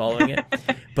I'm always following it.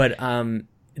 But,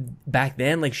 back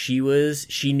then, she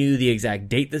knew the exact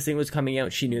date this thing was coming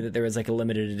out. She knew that there was a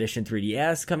limited edition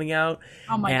 3DS coming out.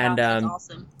 Oh my God, that's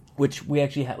awesome. Which we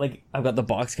actually had, I've got the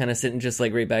box kind of sitting just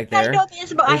right back there. I know the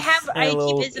Isabelle. I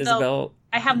keep Isabelle.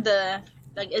 I have the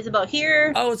Isabelle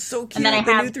here. Oh, it's so cute. And then I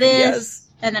have this.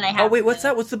 And then I have. Oh wait, what's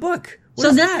that? What's the book?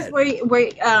 So this is where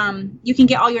you can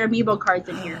get all your amiibo cards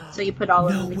in here. So you put all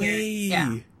of them in here.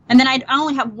 Yeah. And then I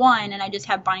only have one, and I just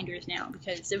have binders now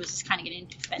because it was just kind of getting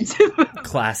too expensive.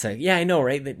 Classic. Yeah, I know,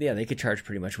 right? They could charge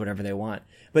pretty much whatever they want.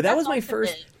 But that was my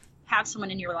first. Have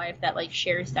someone in your life that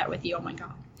shares that with you. Oh my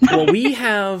God. Well, we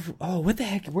have. Oh, what the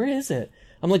heck? Where is it?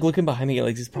 I'm looking behind me.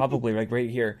 It's probably right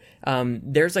here.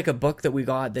 There's a book that we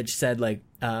got that said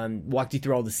walked you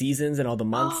through all the seasons and all the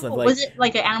months of was it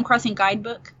an Animal Crossing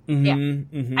guidebook? Mm-hmm, yeah.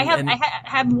 Mm-hmm. I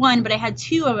have one, but I had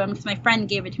two of them because my friend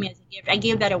gave it to me as a gift. I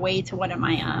gave that away to one of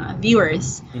my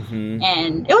viewers,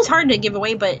 and it was hard to give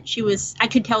away, but I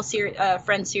could tell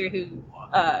friend Siri who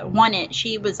won it.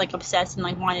 She was obsessed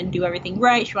and wanted to do everything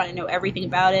right. She wanted to know everything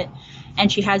about it. And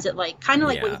she has it kind of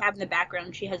what you have in the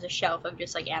background. She has a shelf of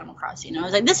just Animal Crossing. I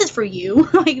was like, this is for you.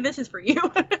 This is for you.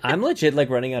 I'm legit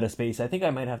running out of space. I think I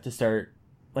might have to start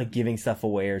giving stuff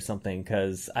away or something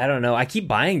because I don't know. I keep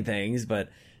buying things, but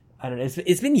I don't know.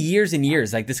 It's been years and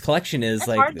years. This collection is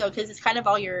hard though because it's kind of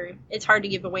all it's hard to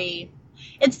give away.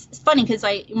 it's funny because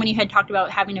when you had talked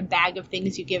about having a bag of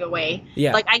things you give away,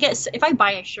 like I guess if I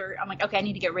buy a shirt, I'm like, okay, I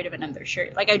need to get rid of another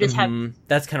shirt. Like I just have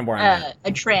that's kind of where I'm at.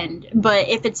 A trend. But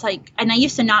if it's like, and I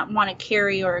used to not want to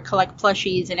carry or collect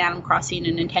plushies and Animal Crossing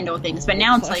and Nintendo things, but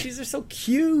now it's like plushies are so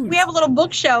cute. We have a little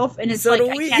bookshelf, and it's like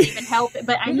I can't even help it.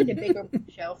 But I need a bigger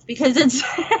bookshelf because it's.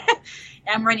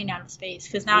 I'm running out of space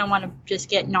because now I want to just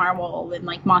get Narwhal and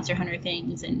like Monster Hunter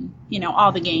things and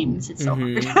all the games. It's so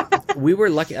hard. We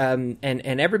were lucky, and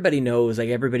everybody knows, like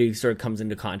everybody sort of comes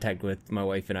into contact with my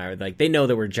wife and I. Like they know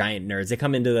that we're giant nerds. They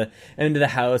come into the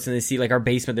house and they see like our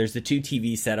basement. There's the 2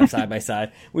 TVs set up side by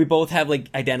side. We both have like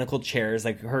identical chairs.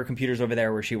 Like her computer's over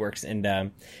there where she works,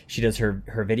 and she does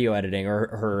her video editing or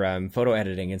her photo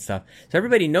editing and stuff. So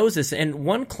everybody knows this. And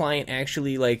one client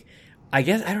actually like. I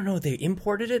guess, I don't know, they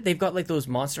imported it. They've got like those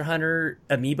Monster Hunter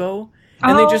amiibo.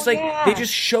 And they just they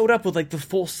just showed up with like the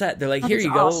full set. They're like, here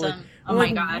you go. Awesome. Like, oh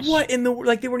my gosh. What in the,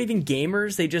 like they weren't even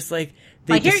gamers. They just like,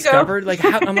 they discovered like,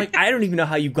 how, I'm like, I don't even know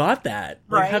how you got that.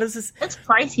 Like, right. How does this? It's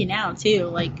pricey now too.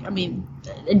 Like, I mean,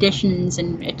 editions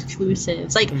and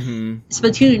exclusives. Like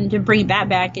Splatoon, to bring that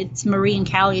back, it's Marie and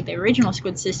Callie, the original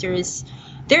Squid Sisters.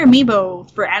 Their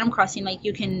amiibo for Animal Crossing, like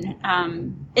you can,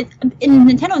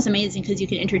 Nintendo is amazing because you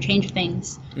can interchange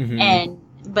things,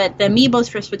 but the amiibos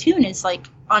for Splatoon is like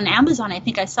on Amazon. I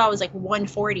think I saw it was like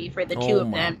 $140 for the two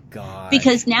of them. God.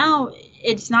 Because now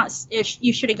it's not.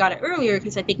 You should have got it earlier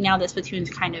because I think now that Splatoon's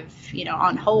kind of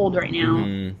on hold right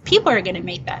now. People are going to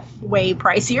make that way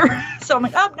pricier. So I'm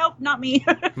like, oh nope, not me.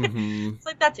 It's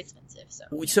like that's expensive.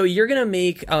 So you're gonna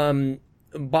make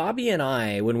Bobby and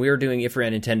I, when we were doing If We're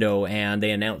at Nintendo and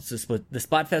they announced the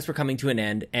Splatfest were coming to an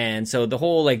end, and so the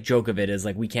whole like joke of it is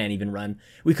like we couldn't even run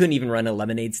a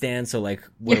lemonade stand, so like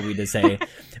what are we to say?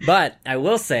 But I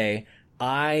will say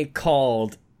I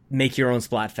called Make Your Own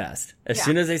Splatfest as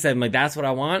soon as they said, I'm like, that's what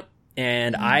I want,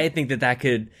 and I think that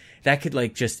could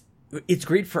like just. It's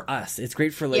great for us. It's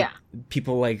great for like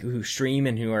people like who stream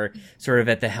and who are sort of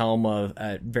at the helm of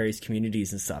various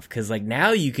communities and stuff. Because like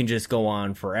now you can just go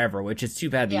on forever, which is too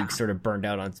bad that you sort of burned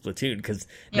out on Splatoon because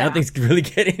now things really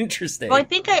get interesting. Well, I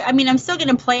think I'm still going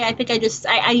to play. I think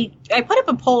I put up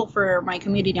a poll for my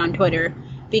community on Twitter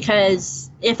because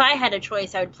if I had a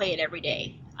choice, I would play it every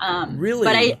day. Really?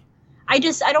 But I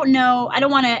don't know. I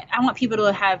want people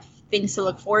to have things to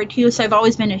look forward to. So I've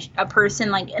always been a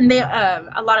person like, and they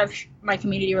a lot of my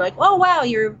community were like, oh wow,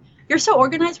 you're so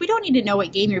organized. We don't need to know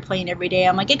what game you're playing every day.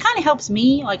 I'm like, it kind of helps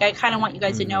me. Like I kind of want you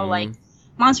guys to know like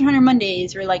Monster Hunter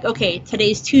Mondays or like, okay,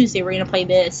 today's Tuesday, we're gonna play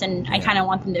this, and I kind of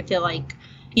want them to feel like,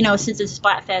 since it's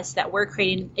Splatfest that we're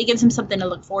creating, it gives them something to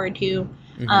look forward to.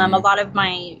 A lot of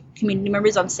my community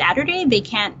members on Saturday, they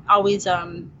can't always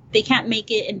they can't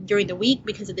make it during the week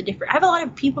because of the different. I have a lot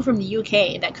of people from the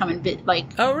UK that come and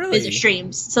visit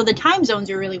streams. So the time zones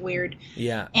are really weird.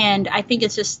 Yeah. And I think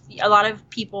it's just a lot of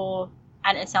people.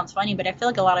 And it sounds funny, but I feel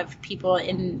like a lot of people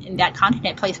in that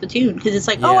continent play Splatoon because it's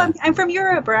like, oh, I'm from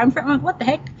Europe or I'm from what the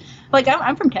heck? Like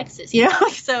I'm from Texas,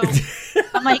 So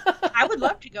I'm like, I would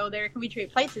love to go there. Can we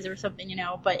trade places or something,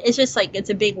 But it's just like it's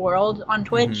a big world on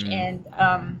Twitch, and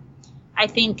I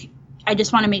think. I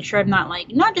just want to make sure I'm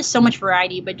not just so much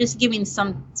variety, but just giving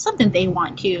something they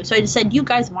want too. So I just said, you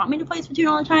guys want me to play Splatoon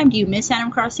all the time? Do you miss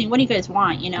Animal Crossing? What do you guys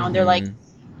want? And they're like,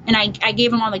 and I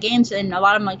gave them all the games, and a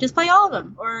lot of them like, just play all of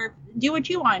them or do what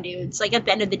you want to do. It's like at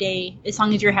the end of the day, as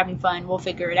long as you're having fun, we'll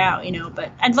figure it out,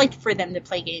 But I'd like for them to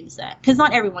play games because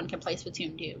not everyone can play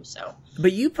Splatoon too. So,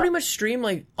 but you pretty much stream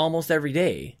like almost every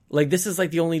day. Like this is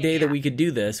like the only day that we could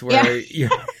do this where you're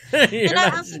and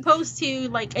I'm supposed to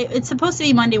it's supposed to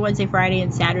be Monday, Wednesday, Friday,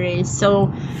 and Saturdays.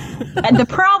 So and the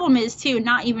problem is too,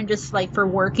 not even just like for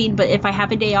working, but if I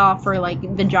have a day off or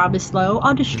like the job is slow,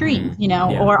 I'll just stream,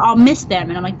 or I'll miss them,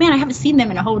 and I'm like, man, I haven't seen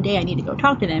them in a whole day. I need to go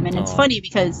talk to them, and it's funny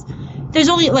because there's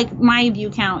only like my view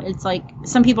count. It's like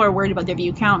some people are worried about their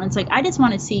view count, and it's like I just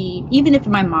want to see, even if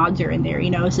my mods are in there,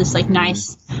 it's just like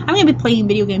nice. I'm gonna be playing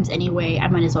video games anyway. I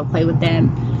might as well play with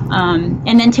them.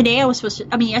 And then today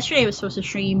yesterday I was supposed to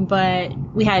stream, but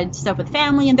we had stuff with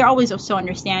family, and they're always so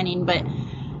understanding, but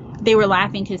they were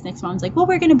laughing because next mom's like, well,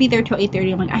 we're going to be there till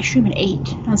 8:30. I'm like, I stream at 8.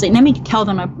 I was like, let me tell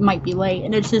them I might be late.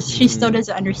 And it's just, she still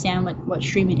doesn't understand what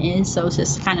streaming is. So it's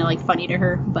just kind of like funny to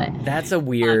her, but that's a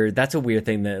weird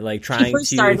thing that like trying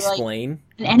to explain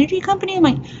an energy company. I'm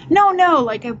like, no,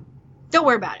 like don't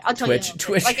worry about it. I'll tell Twitch.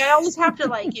 Like I always have to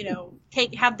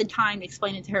have the time to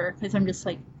explain it to her because I'm just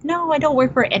like, no, I don't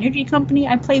work for an energy company.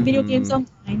 I play video games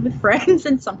online with friends,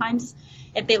 and sometimes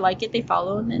if they like it, they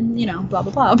follow, and then blah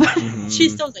blah blah. But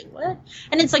she's still like, what?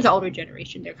 And it's like the older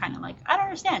generation. They're kind of like, I don't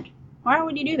understand. why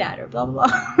would you do that? Or blah, blah,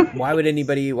 blah. Why would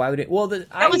anybody, I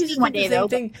was used to one think day, the same though.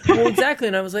 thing. Well, exactly.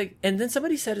 And I was like, and then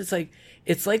somebody said,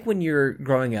 it's like when you're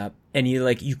growing up and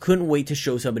you couldn't wait to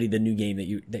show somebody the new game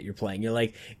that you're playing. You're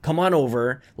like, come on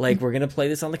over. Like, we're going to play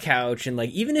this on the couch. And like,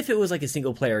 even if it was like a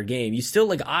single player game, you still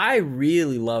like, I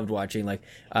really loved watching like,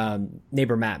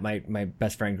 neighbor Matt, my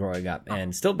best friend growing up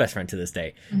and still best friend to this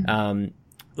day.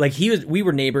 Like we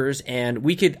were neighbors and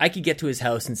I could get to his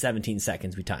house in 17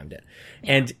 seconds. We timed it.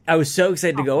 Yeah. And I was so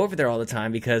excited to go over there all the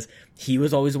time because he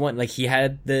was always one, like he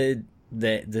had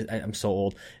I'm so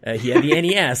old. He had the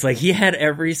NES, like he had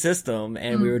every system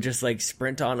and we would just like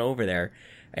sprint on over there.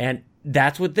 And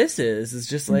that's what this is. It's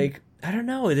just like, I don't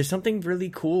know. There's something really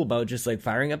cool about just like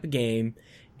firing up a game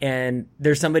and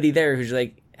there's somebody there who's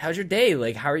like, how's your day?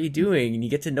 Like, how are you doing? And you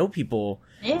get to know people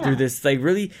through this, like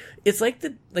really, it's like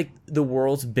the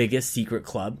world's biggest secret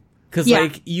club. Cause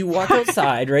like you walk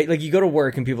outside, right? Like you go to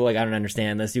work and people are like, I don't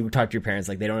understand this. You talk to your parents,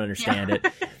 like they don't understand it.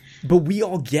 But we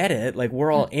all get it. Like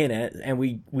we're all in it and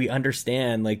we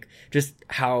understand like just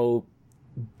how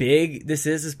big this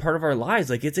is as part of our lives.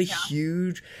 Like it's a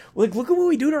huge, like look at what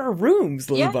we do to our rooms,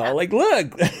 Lilibelle. Like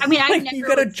look, I mean, like, you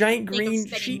got a giant green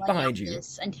sheet behind you.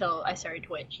 Until I started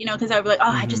Twitch, because I would be like,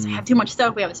 I just have too much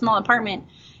stuff. We have a small apartment,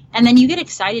 and then you get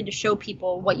excited to show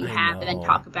people what you have, and then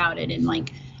talk about it,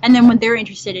 and then when they're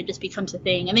interested, it just becomes a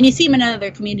thing, and then you see them in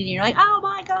another community, and you're like, oh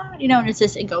my god, and it's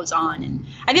just it goes on, and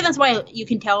I think that's why you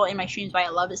can tell in my streams why I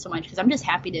love it so much because I'm just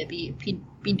happy to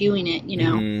be doing it,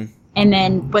 And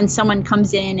then when someone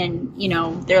comes in and,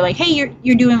 they're like, hey,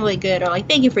 you're doing really good. Or like,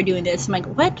 thank you for doing this. I'm like,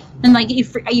 what? And like,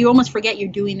 you almost forget you're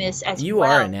doing this as you well.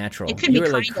 You are a natural. It could be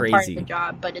kind of part of the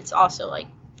job, but it's also like,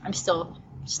 I'm still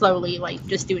slowly like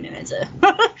just doing it as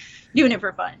doing it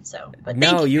for fun. So, but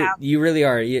no, you really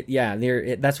are.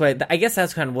 That's why, I guess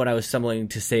that's kind of what I was stumbling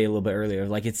to say a little bit earlier.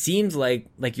 Like, it seems like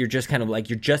you're just kind of like,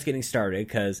 you're just getting started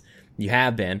because you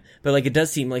have been, but like, it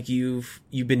does seem like you've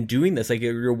been doing this, like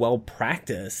you're well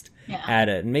practiced at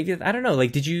it. And maybe, I don't know,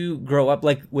 like, did you grow up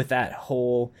like with that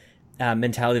whole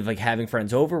mentality of like having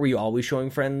friends over? Were you always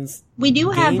showing friends? We do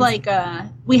have like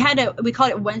we call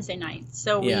it Wednesday nights.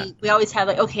 So we always had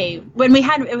like, okay, when we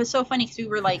had, it was so funny because we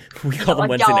were like, we call them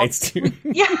Wednesday nights too.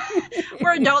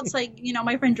 We're adults. Like,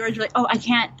 my friend George was like, oh, I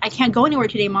can't go anywhere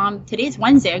today, Mom. Today's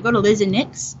Wednesday. I go to Liz and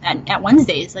Nick's at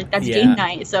Wednesdays. Like that's game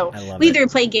night. So we either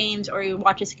play games or we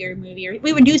watch a scary movie, or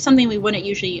we would do something we wouldn't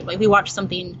usually like. We watch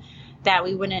something that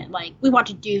we wouldn't like. We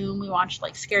watch Doom. We watch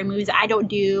like scary movies that I don't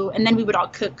do, and then we would all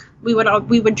cook. We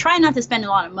would try not to spend a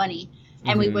lot of money,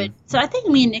 and we would. So I think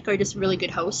me and Nick are just really good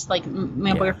hosts. Like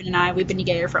my boyfriend and I, we've been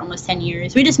together for almost 10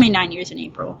 years. We just made 9 years in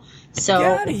April.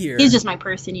 So he's just my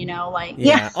person, like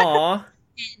Aw.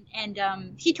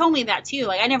 And he told me that too.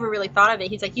 Like I never really thought of it.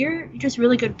 He's like, you're just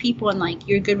really good people, and like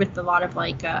you're good with a lot of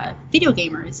like video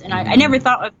gamers. And I never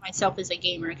thought of myself as a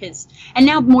gamer and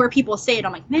now more people say it.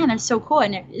 I'm like, man, that's so cool.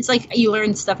 And it's like you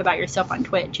learn stuff about yourself on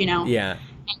Twitch, Yeah.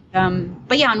 And,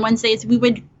 but yeah, on Wednesdays we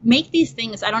would make these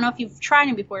things. I don't know if you've tried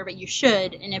them before, but you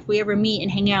should. And if we ever meet and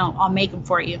hang out, I'll make them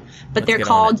for you. But they're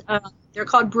called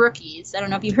brookies. I don't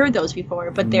know if you've heard those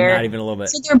before, but they're not even a little bit.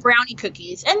 So they're brownie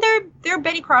cookies, and they're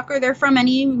Betty Crocker. They're from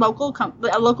any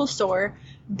local store,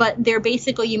 but they're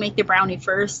basically you make the brownie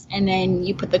first, and then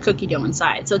you put the cookie dough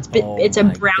inside. So it's a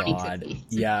brownie cookie.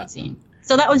 It's amazing.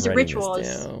 So that was the ritual.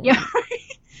 Yeah,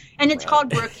 and it's called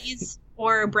brookies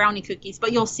or brownie cookies,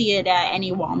 but you'll see it at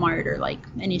any Walmart or like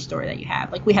any store that you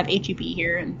have. Like we have HEB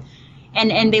here,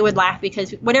 and they would laugh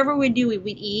because whatever we'd do,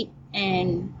 we'd eat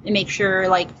and make sure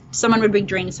like someone would bring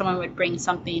drinks, someone would bring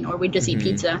something, or we'd just eat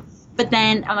pizza. But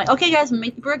then I'm like, okay guys, I'm gonna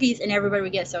make the brookies, and everybody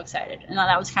would get so excited. And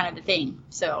that was kind of the thing.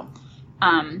 So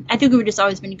I think we've just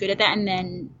always been good at that, and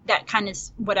then that kind of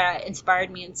is what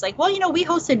inspired me. It's like, well, we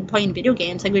hosted playing video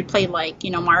games, like we'd play like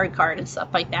Mario Kart and stuff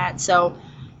like that. So,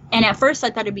 and at first I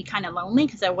thought it'd be kind of lonely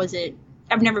because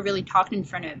I've never really talked in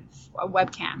front of a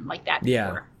webcam like that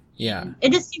before. Yeah.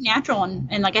 It just seemed natural,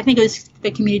 and like I think it was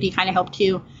the community kind of helped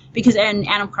too, because in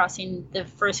Animal Crossing, the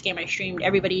first game I streamed,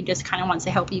 everybody just kind of wants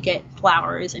to help you get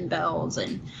flowers and bells,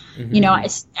 and I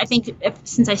think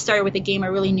since I started with a game I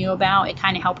really knew about, it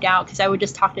kind of helped out because I would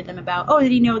just talk to them about, oh,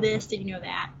 did you know this? Did you know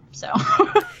that? So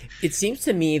it seems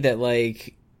to me that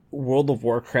like World of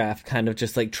Warcraft kind of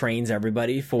just like trains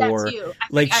everybody for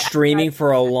like streaming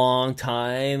for a long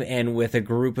time and with a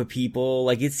group of people.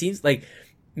 Like it seems like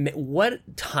what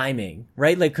timing,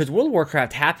 right? Like, because World of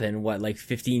Warcraft happened, like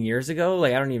 15 years ago?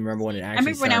 Like, I don't even remember when it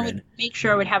actually started. I remember when I would make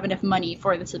sure I would have enough money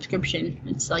for the subscription.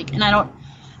 It's like, and I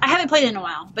haven't played it in a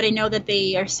while, but I know that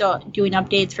they are still doing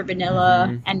updates for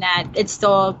vanilla and that it's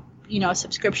still, a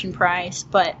subscription price.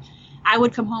 But I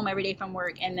would come home every day from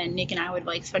work, and then Nick and I would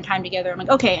like spend time together. I'm like,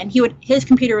 okay, and his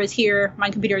computer was here, my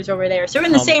computer was over there, so we're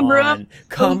in the same room.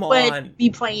 Come on, would be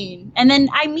playing, and then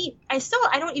I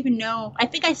don't even know. I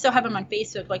think I still have him on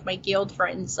Facebook, like my guild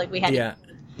friends, like we had.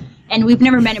 And we've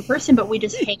never met in person, but we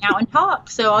just hang out and talk.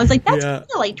 So I was like, that's kind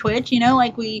of like Twitch, you know,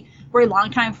 like we're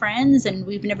longtime friends and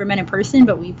we've never met in person,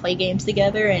 but we play games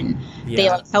together and they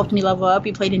like helped me level up.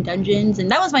 We played in dungeons, and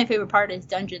that was my favorite part is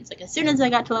dungeons. Like as soon as I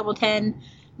got to level 10,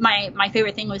 my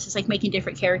favorite thing was just like making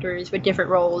different characters with different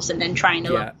roles and then trying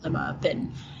to level them up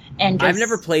and just, I've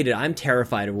never played it. I'm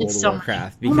terrified of World of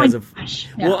Warcraft because of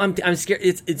well, I'm scared.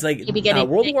 It's like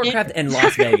World of Warcraft and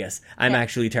Las Vegas. I'm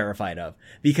actually terrified of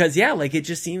because like it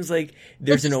just seems like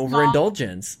there's an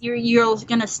overindulgence. You're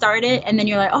gonna start it and then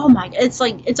you're like, oh my!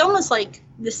 It's almost like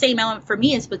the same element for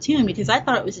me as Splatoon because I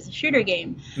thought it was just a shooter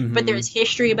game, but there's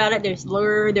history about it. There's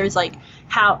lore. There's like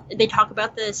how they talk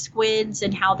about the squids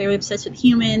and how they're obsessed with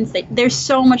humans. There's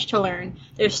so much to learn.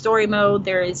 There's story mode.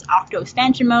 There's Octo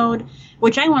expansion mode,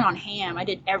 which I went on ham. I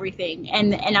did everything,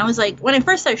 and I was like, when I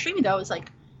first started streaming though, I was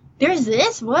like, there's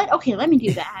this? What? Okay, let me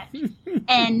do that.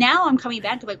 And now I'm coming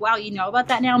back to like, wow, you know about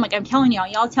that now? I'm like, I'm telling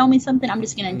y'all tell me something. I'm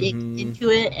just going to dig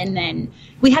into it. And then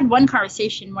we had one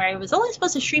conversation where I was only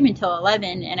supposed to stream until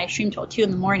 11 and I streamed till 2 in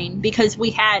the morning because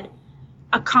we had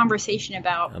a conversation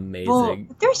about, well,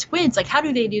 they're squids. Like, how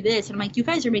do they do this? And I'm like, you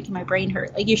guys are making my brain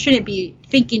hurt. Like, you shouldn't be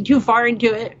thinking too far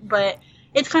into it. But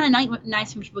it's kind of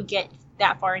nice when people get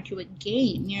that far into a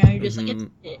game, you know, you're just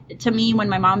like, to me, when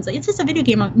my mom's like, it's just a video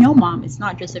game, I'm like, no mom, it's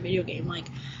not just a video game. Like,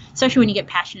 especially when you get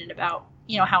passionate about,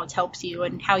 you know, how it helps you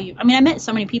and how you, I mean, I met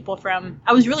so many people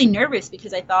I was really nervous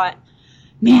because I thought,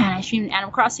 man, I streamed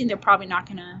Animal Crossing, they're probably not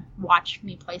gonna watch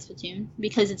me play Splatoon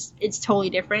because it's totally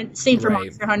different. Same for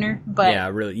Monster Hunter, but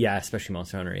especially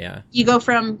Monster Hunter, you go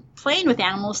from playing with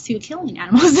animals to killing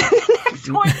animals in the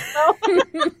next one,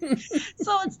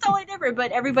 so it's totally different.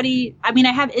 But everybody, I mean,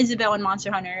 I have Isabel in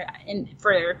Monster Hunter, and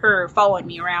for her following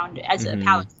me around as a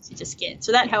paladin to skin,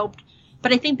 so that helped.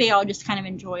 But I think they all just kind of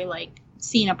enjoy like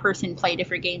seeing a person play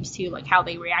different games too, like how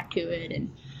they react to it,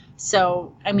 and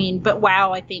so I mean, but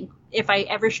WoW, I think. If I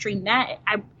ever stream that,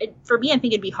 for me, I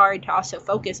think it'd be hard to also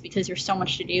focus because there's so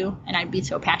much to do, and I'd be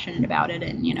so passionate about it,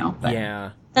 and you know. But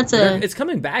that's it's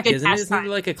coming back, isn't it? Isn't it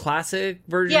like a classic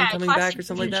version coming back or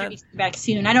something like that? Back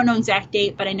soon. I don't know exact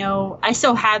date, but I know I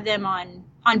still have them on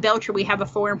Belcher. We have a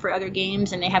forum for other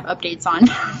games, and they have updates on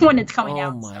when it's coming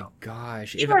out. Oh my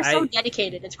gosh! People are so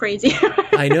dedicated; it's crazy.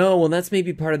 I know. Well, that's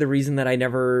maybe part of the reason that I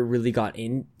never really got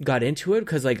into it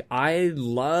because, like, I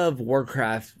love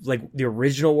Warcraft, like the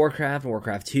original Warcraft and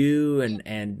Warcraft 2,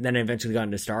 and then I eventually got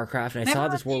into StarCraft, and I saw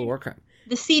this World of Warcraft.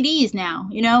 The CDs now,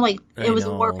 you know, like it was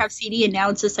a Warcraft CD, and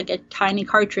now it's just like a tiny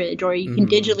cartridge, or you can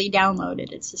digitally download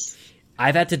it. It's just.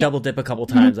 I've had to double dip a couple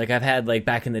times. Like I've had like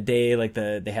back in the day, like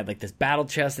they had like this battle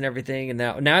chest and everything, and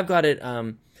now I've got it.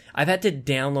 I've had to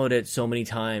download it so many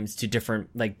times to different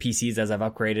like PCs as I've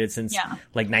upgraded since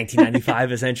like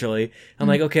 1995. Essentially, I'm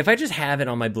like, okay, if I just have it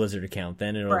on my Blizzard account,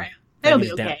 then it'll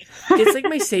be okay. It's like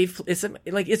my save. It's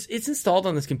like it's installed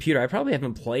on this computer. I probably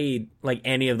haven't played like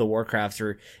any of the Warcrafts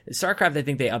or StarCraft. I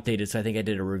think they updated, so I think I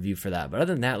did a review for that. But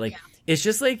other than that, like it's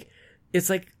just like it's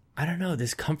like. I don't know,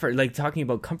 this comfort, like talking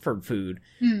about comfort food.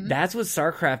 That's what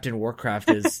StarCraft and Warcraft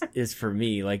is for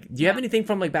me. Like, do you have anything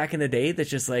from like back in the day that's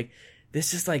just like,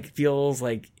 this just like feels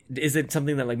like, is it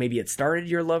something that like maybe it started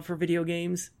your love for video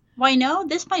games? Well, I know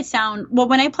this might sound, well,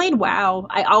 when I played WoW,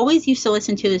 I always used to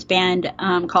listen to this band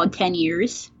called 10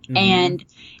 Years. And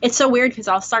it's so weird because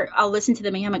I'll listen to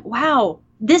them and I'm like, wow,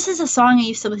 this is a song I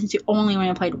used to listen to only when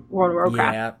I played World of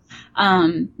Warcraft.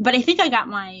 But I think I got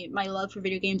my love for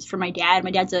video games from my dad.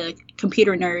 My dad's a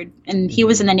computer nerd, and he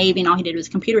was in the Navy, and all he did was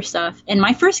computer stuff. And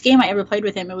my first game I ever played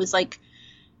with him, it was like,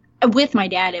 with my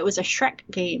dad, it was a Shrek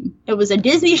game. It was a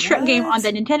Disney Shrek game on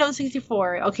the Nintendo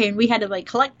 64. Okay, and we had to like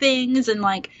collect things, and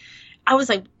like, I was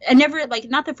like, I never, like,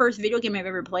 not the first video game I've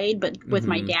ever played, but with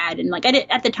my dad. And like,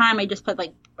 at the time, I just played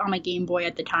like on my Game Boy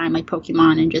at the time, like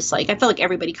Pokemon, and just like, I felt like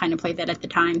everybody kind of played that at the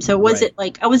time. So was it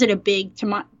like,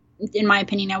 in my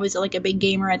opinion, I was like a big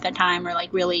gamer at that time, or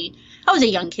like really, I was a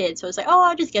young kid. So I was like, oh,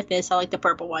 I'll just get this. I like the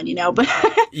purple one, you know, but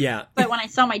but when I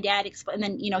saw my dad explain, and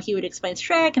then, you know, he would explain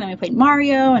Shrek, and then we played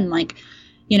Mario, and like,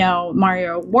 you know,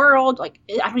 Mario World, like,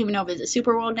 I don't even know if it's a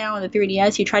Super World now on the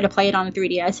 3DS. You try to play it on the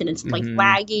 3DS and it's like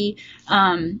laggy.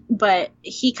 But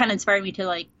he kind of inspired me to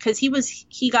like, cause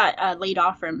he got laid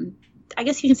off from, I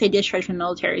guess you can say discharged from the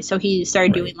military. So he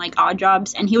started doing like odd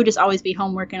jobs, and he would just always be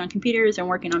home working on computers and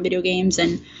working on video games.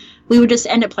 And we would just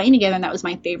end up playing together. And that was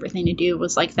my favorite thing to do,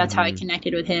 was like, that's how I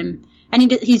connected with him.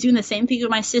 And he's doing the same thing with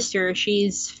my sister.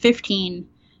 She's 15.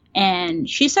 And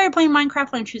she started playing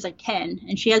Minecraft when she was like 10,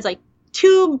 and she has like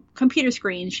 2 computer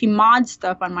screens. She mods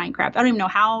stuff on Minecraft. I don't even know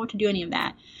how to do any of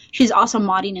that. She's also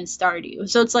modding in Stardew.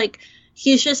 So it's like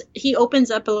he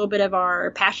opens up a little bit of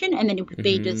our passion, and then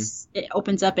it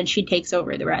opens up and she takes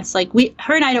over the rest. Like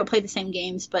her and I don't play the same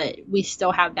games, but we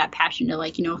still have that passion to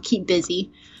like, keep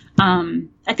busy.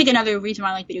 I think another reason why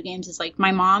I like video games is like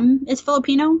my mom is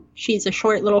Filipino. She's a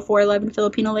short little 4'11"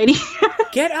 Filipino lady.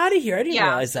 Get out of here. I didn't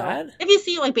realize that. If you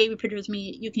see like baby pictures of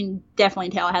me, you can definitely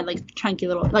tell I had like chunky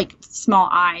little, like small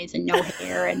eyes and no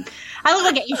hair. And I look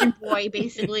like an Asian boy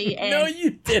basically. And, no,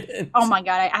 you didn't. Oh my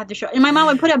God. I have to show. And my mom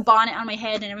would put a bonnet on my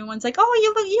head and everyone's like,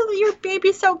 oh, your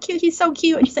baby's so cute. He's so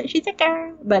cute. And she's a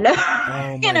girl. But, oh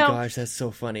my gosh, that's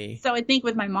so funny. So I think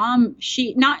with my mom,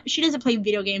 she doesn't play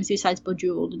video games besides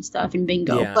Bejeweled and stuff and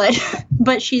Bingo. Yeah.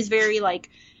 But she's very like,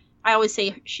 I always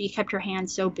say she kept her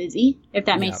hands so busy, if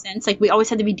that makes sense. Like we always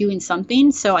had to be doing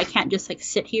something, so I can't just like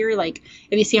sit here. Like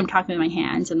if you see I'm talking with my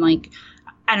hands, and like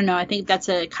I don't know, I think that's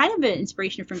a kind of an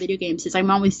inspiration from video games. Is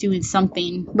I'm always doing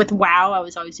something. With WoW, I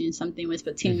was always doing something. With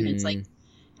Splatoon, it's like,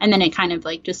 and then it kind of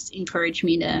like just encouraged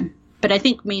me to. But I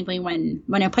think mainly when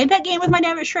I played that game with my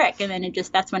dad with Shrek, and then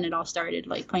that's when it all started,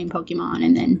 like playing Pokemon,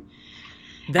 and then.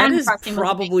 That is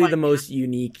probably the most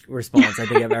unique response I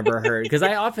think I've ever heard, because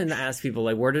I often ask people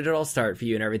like, where did it all start for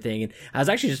you and everything? And I was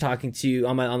actually just talking to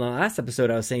on the last episode,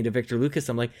 I was saying to Victor Lucas,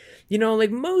 I'm like,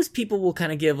 like most people will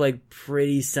kind of give like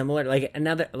pretty similar, like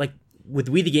another, like with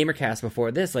We the Gamercast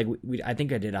before this, like I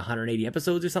think I did 180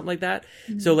 episodes or something like that.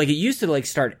 Mm-hmm. So like it used to like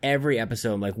start every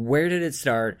episode. I'm like, where did it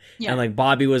start? Yeah. And like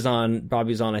Bobby was on.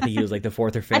 I think he was like the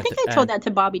 4th or 5th. I think I told that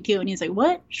to Bobby too, and he's like,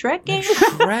 "What Shrek game?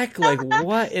 Shrek? Like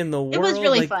what in the world?" It was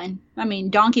really fun. I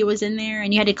mean, Donkey was in there,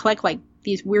 and you had to collect like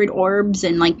these weird orbs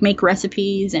and like make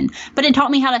recipes, but it taught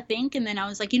me how to think. And then I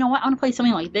was like, you know what? I want to play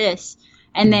something like this.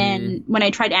 And then when I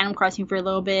tried Animal Crossing for a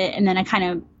little bit, and then I kind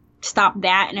of stopped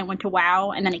that and I went to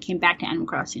WoW, and then I came back to Animal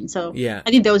Crossing. So I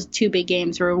think those 2 big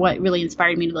games were what really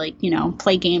inspired me to like,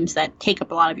 play games that take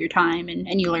up a lot of your time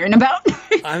and you learn about.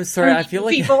 I'm sorry, I feel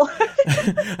like people.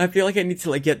 I feel like I need to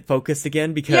like get focused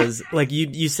again, because like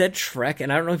you said Shrek,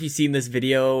 and I don't know if you've seen this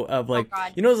video of like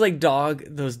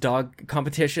those dog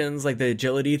competitions, like the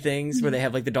agility things where they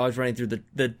have like the dogs running through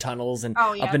the tunnels and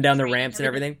up and down the ramps and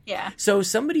everything. Yeah. So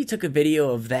somebody took a video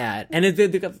of that, and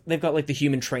they've got like the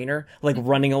human trainer like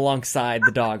running alongside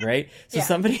the dog, right? So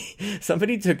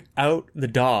somebody took out the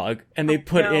dog and they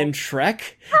put in Shrek.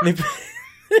 And they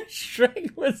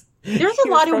Shrek was. There's a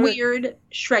lot of weird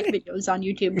Shrek videos on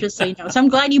YouTube, just so you know. So I'm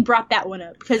glad you brought that one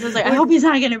up, because I was like, I hope he's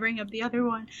not going to bring up the other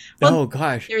one. Well, oh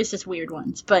gosh, there's just weird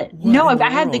ones, but I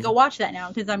have to go watch that now,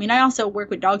 because I mean, I also work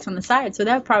with dogs on the side, so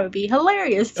that would probably be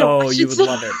hilarious. You would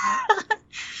love it.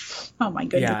 Oh my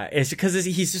goodness. Yeah, it's because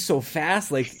he's just so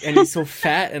fast, like, and he's so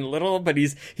fat and little, but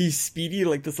he's speedy,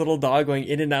 like this little dog going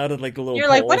in and out of like the little. You're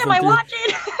like, what am I watching?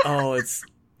 Oh,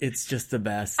 it's just the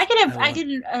best. I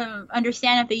can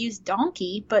understand if they use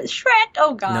Donkey, but Shrek,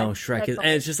 oh god. No, Shrek is, and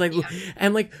it's just like,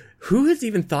 and like, who has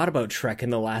even thought about Shrek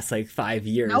in the last like 5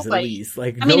 years at least?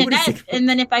 Like, I mean, and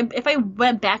then if I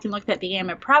went back and looked at the game,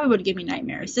 it probably would give me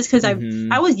nightmares, just because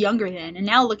I was younger then, and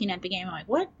now looking at the game, I'm like,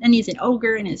 what? And he's an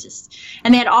ogre, and it's just,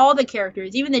 and they had all the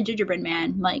characters, even the gingerbread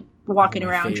man, like walking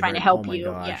around trying to help you.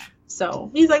 Gosh. Yeah.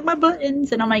 So he's like, my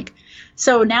buttons, and I'm like,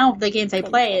 so now the games I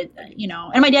play,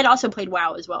 and my dad also played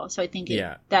WoW as well, so I think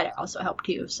that also helped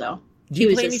too. So do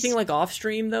you play anything like off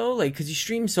stream though? Like, because you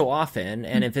stream so often,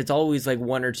 and if it's always like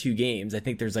 1 or 2 games, I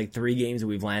think there's like 3 games that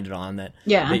we've landed on that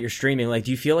you're streaming. Like,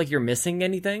 do you feel like you're missing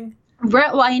anything?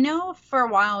 Well, I know for a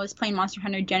while I was playing Monster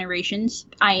Hunter Generations.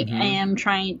 I am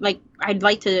trying, like, I'd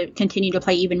like to continue to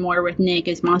play even more with Nick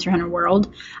as Monster Hunter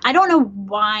World. I don't know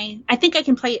why. I think I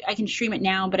can stream it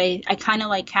now, but I kind of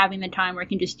like having the time where I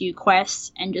can just do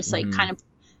quests and just like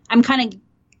I'm kind of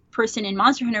person in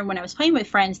Monster Hunter when I was playing with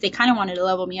friends. They kind of wanted to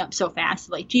level me up so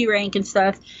fast, like G rank and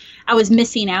stuff. I was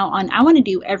missing out on, I want to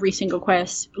do every single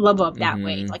quest, level up that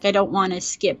way. Like, I don't want to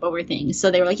skip over things. So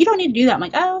they were like, you don't need to do that. I'm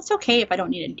like, oh, it's okay if I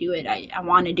don't need to do it. I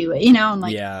want to do it, and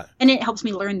like, and it helps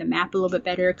me learn the map a little bit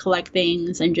better, collect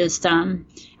things, and just, and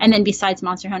then besides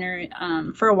Monster Hunter,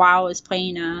 for a while I was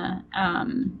playing, I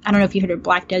don't know if you heard of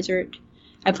Black Desert.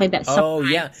 I played that. Oh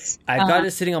yeah, I've got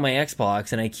it sitting on my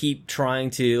Xbox, and I keep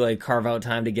trying to like carve out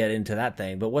time to get into that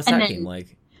thing. But what's that game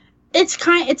like?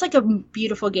 It's like a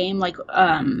beautiful game, like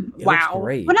WoW.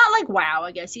 Well, not like WoW,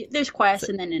 I guess. There's quests,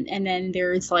 and then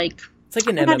there's like it's like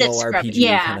an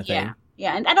MMORPG kind of thing.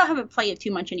 Yeah. And I don't have to play it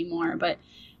too much anymore, but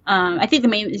I think the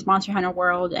main is Monster Hunter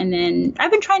World, and then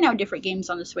I've been trying out different games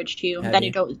on the Switch too that I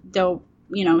don't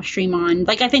stream on.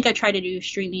 Like, I think I try to do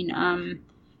streaming.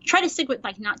 try to stick with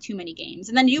like not too many games.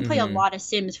 And then you play a lot of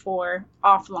Sims 4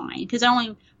 offline because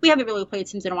we haven't really played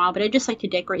Sims in a while, but I just like to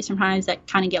decorate sometimes that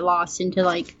kind of get lost into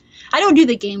like, I don't do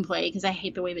the gameplay because I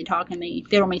hate the way they talk and they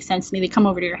don't make sense to me. They come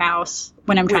over to your house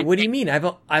when I'm trying. What do you mean?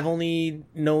 I've only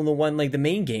known the one, like the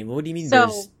main game. What do you mean?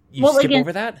 So, you skip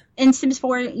over that? In Sims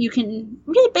 4, you can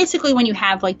basically when you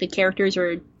have like the characters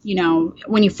or, you know,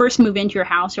 when you first move into your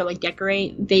house or like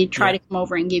decorate, they try to come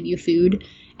over and give you food.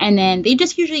 And then they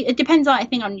just usually, it depends on, I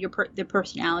think, on their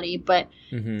personality. But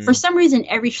for some reason,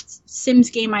 every Sims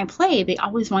game I play, they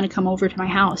always want to come over to my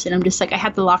house. And I'm just like, I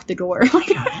have to lock the door.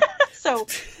 So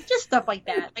just stuff like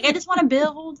that. Like, I just want to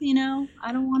build, you know.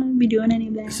 I don't want to be doing any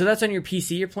of that. So that's on your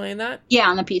PC you're playing that? Yeah,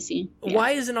 on the PC. Yeah.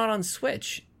 Why is it not on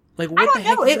Switch? Like, what the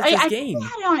heck is this game? I think they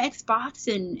had it on Xbox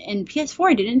and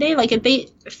PS4, didn't they? Like,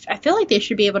 I feel like they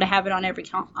should be able to have it on every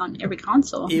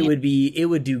console. It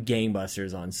would do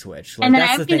gangbusters on Switch. Like, and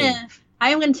then I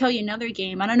am gonna tell you another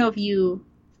game. I don't know if you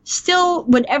still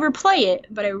would ever play it,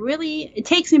 but it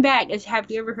takes me back.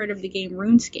 Have you ever heard of the game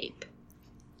RuneScape?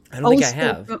 I don't think I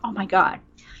have. Oh my god!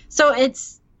 So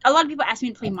a lot of people ask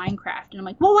me to play Minecraft, and I'm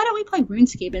like, well, why don't we play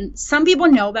RuneScape? And some people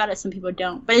know about it, some people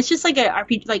don't. But it's just like a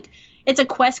RPG, like it's a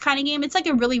quest kind of game. It's like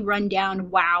a really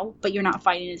rundown WoW, but you're not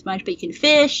fighting as much. But you can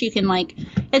fish. You can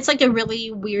it's like a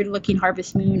really weird looking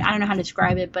Harvest Moon. I don't know how to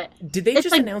describe it, but did they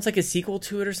just announce like a sequel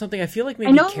to it or something? I feel like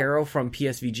maybe Caro from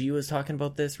PSVG was talking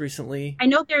about this recently. I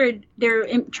know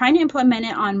they're trying to implement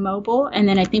it on mobile, and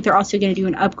then I think they're also going to do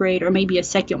an upgrade or maybe a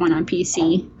second one on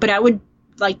PC. But I would.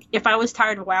 Like, if I was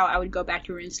tired of WoW, I would go back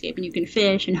to RuneScape, and you can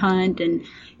fish and hunt, and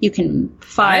you can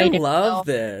fight. I love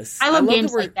this. I love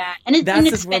games like that, and it's that's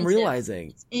inexpensive. What I'm realizing.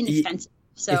 It's inexpensive.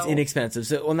 So it's inexpensive.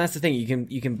 So, and that's the thing.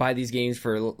 You can buy these games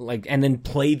for like, and then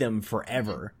play them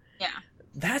forever. Yeah,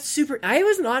 that's super. I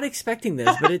was not expecting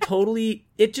this, but it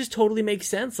just totally makes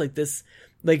sense. Like this,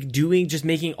 like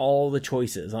making all the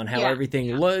choices on how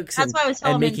everything looks, that's why I was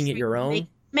telling and making it your own.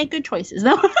 Make good choices,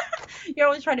 though. You're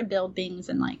always trying to build things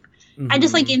and like. I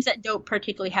just like games that don't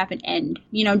particularly have an end,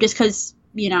 you know, just because,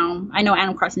 you know, I know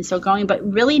Animal Crossing is still going, but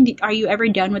really, are you ever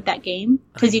done with that game?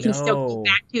 Because you can still go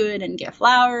back to it and get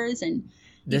flowers and...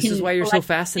 This is why you're so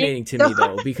fascinating to me,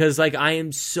 though, because, like, I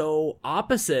am so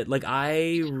opposite. Like,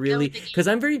 I really... Because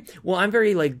I'm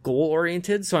very, like,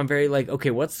 goal-oriented, so I'm very, like, okay,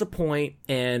 what's the point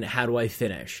and how do I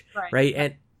finish?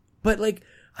 Right? But, like,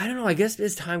 I don't know, I guess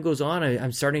as time goes on,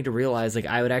 I'm starting to realize, like,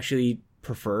 I would actually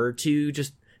prefer to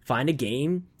just... find a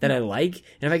game that I like,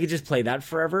 and if I could just play that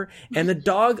forever. And the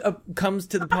dog comes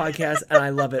to the podcast, and I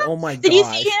love it. Oh my god! Did you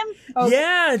see him? Oh,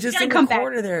 yeah, just in the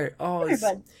corner there. Oh, you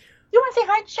want to say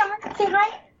hi, Sean? Say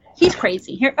hi. He's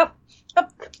crazy. Here, up.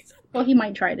 Well, he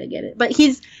might try to get it, but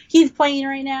he's playing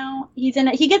right now. He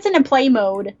gets into play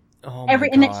mode. Oh my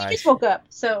and then he just woke up,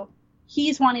 so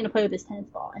he's wanting to play with his tennis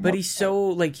ball. But he's so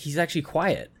like he's actually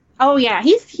quiet. Oh yeah,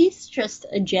 he's just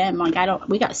a gem. Like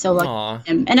we got so lucky with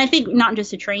him. And I think not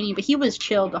just a training, but he was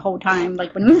chill the whole time.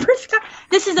 Like when we first got,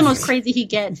 this is the most crazy he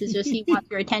gets. Is just he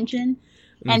wants your attention,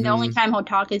 and the only time he'll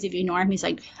talk is if you ignore him. He's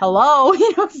like, "Hello,"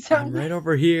 you know. So I'm right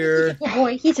over here. Oh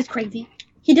boy, he's just crazy.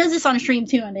 He does this on stream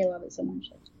too, and they love it so much.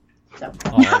 So.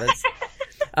 That's,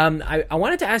 I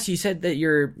wanted to ask you. You said that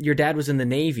your dad was in the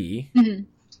Navy. Mm-hmm.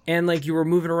 And, like, you were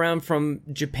moving around from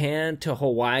Japan to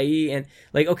Hawaii, and,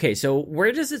 like, okay, so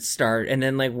where does it start? And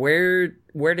then, like, where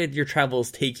did your travels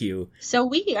take you? So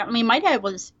my dad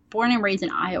was born and raised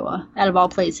in Iowa, out of all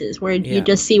places, where you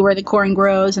just see where the corn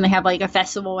grows, and they have, like, a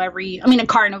festival a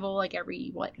carnival, like,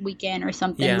 every, weekend or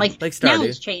something. Yeah, like Stardew. Now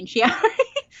it's changed, yeah.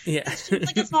 Yeah. It's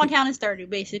like a small town in Stardew,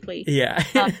 basically. Yeah.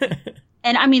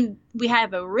 And, I mean, we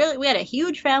had a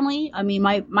huge family. I mean,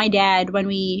 my dad, when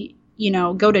we, you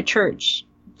know, go to church...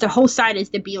 The whole side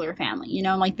is the Beeler family, you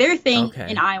know, like their thing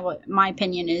in Iowa, my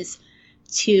opinion, is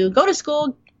to go to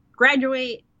school,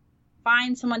 graduate,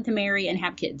 find someone to marry, and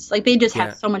have kids. Like they just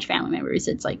have so much family members.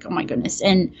 It's like, oh my goodness.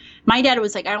 And my dad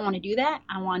was like, I don't want to do that.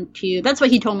 That's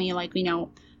what he told me, like, you know,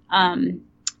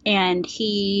 and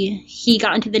he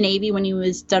got into the Navy when he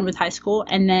was done with high school.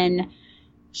 And then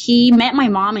he met my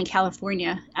mom in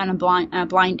California on a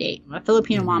blind date, a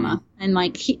Filipino mama, and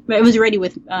like I was ready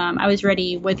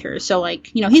with her. So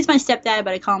like, you know, he's my stepdad, but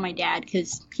I call him my dad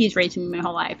because he's raised me my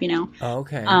whole life, you know. Oh,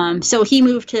 okay. So he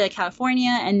moved to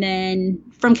California, and then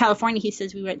from California, he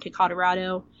says we went to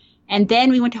Colorado, and then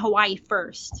we went to Hawaii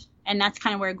first, and that's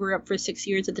kind of where I grew up for 6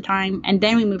 years at the time, and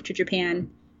then we moved to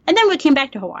Japan, and then we came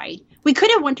back to Hawaii. We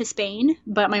could have went to Spain,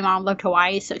 but my mom loved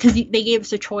Hawaii, so because they gave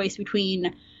us a choice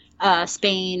between.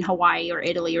 Spain, Hawaii, or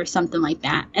Italy, or something like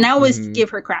that. And I always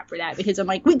give her crap for that because I'm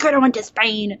like, we could have went to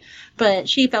Spain, but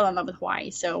she fell in love with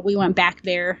Hawaii, so we went back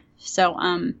there. So,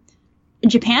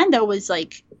 Japan though was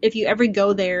like if you ever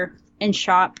go there and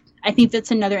shop, I think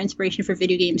that's another inspiration for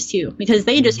video games too, because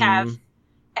they just have,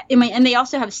 and they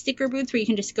also have sticker booths where you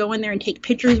can just go in there and take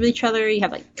pictures with each other. You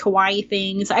have like kawaii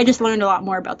things. I just learned a lot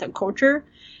more about that culture.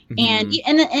 And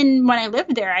when I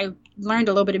lived there, I learned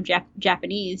a little bit of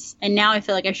Japanese, and now I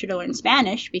feel like I should have learned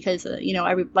Spanish because I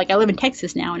live in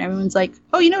Texas now, and everyone's like,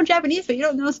 "Oh, you know Japanese, but you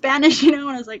don't know Spanish," And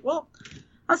I was like, "Well,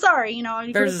 I'm sorry, you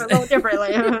put it a little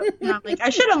differently." I'm like, I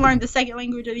should have learned the second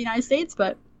language of the United States,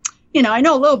 but I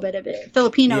know a little bit of it.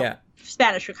 Filipino,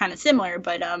 Spanish are kind of similar,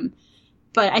 but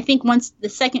I think when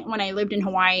I lived in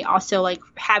Hawaii, also like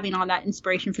having all that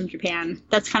inspiration from Japan,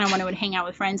 that's kind of when I would hang out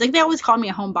with friends. Like they always called me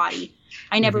a homebody.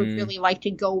 I never really liked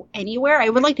to go anywhere. I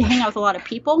would like to hang out with a lot of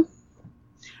people,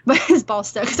 but his ball's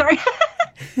stuck. Sorry.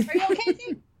 Are you okay,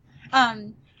 Steve?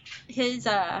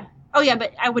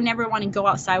 But I would never want to go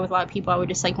outside with a lot of people. I would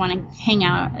just like want to hang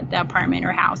out at the apartment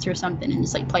or house or something and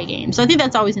just like play games. So I think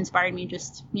that's always inspired me,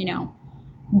 just,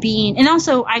 being, and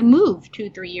also I moved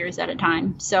 2-3 years at a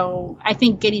time. So I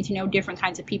think getting to know different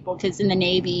kinds of people, because in the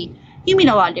Navy, you meet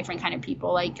a lot of different kind of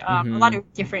people, like a lot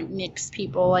of different mixed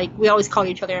people. Like we always call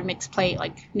each other a mixed plate.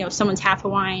 Like, someone's half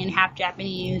Hawaiian, half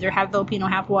Japanese, or half Filipino,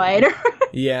 half white.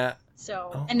 Yeah.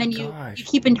 So, and then you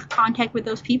keep in contact with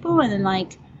those people. And then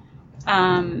like,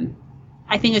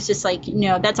 I think it's just like,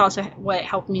 that's also what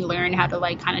helped me learn how to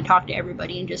like kind of talk to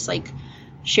everybody and just like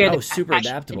share the super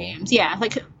adaptable. Yeah,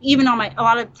 like even on a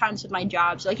lot of times with my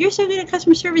jobs, like you're so good at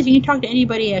customer service, you can talk to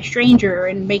anybody, a stranger,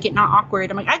 and make it not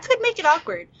awkward. I'm like, I could make it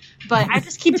awkward, but I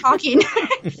just keep talking,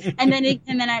 and then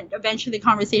eventually the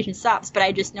conversation stops. But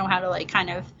I just know how to like kind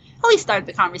of at least start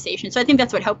the conversation. So I think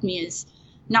that's what helped me is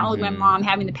not only my mom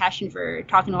having the passion for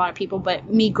talking to a lot of people, but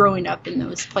me growing up in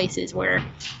those places where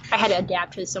I had to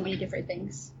adapt to so many different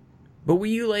things. But were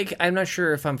you like, I'm not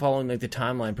sure if I'm following like the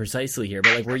timeline precisely here,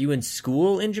 but like, were you in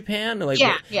school in Japan? Like,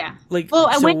 yeah.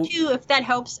 I went to, if that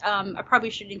helps, I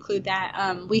probably should include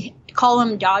that. We call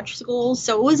them Dodge schools.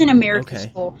 So it was an American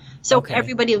school. So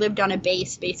everybody lived on a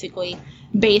base, basically.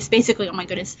 Oh my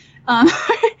goodness.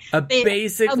 A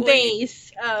base.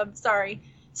 Sorry.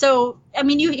 So, I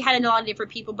mean, you had a lot of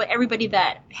different people, but everybody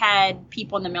that had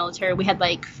people in the military, we had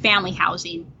like family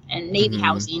housing and Navy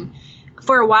housing.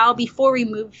 For a while before we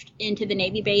moved into the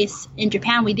Navy base in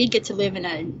Japan, we did get to live in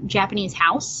a Japanese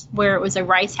house where it was a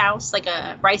rice house, like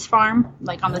a rice farm,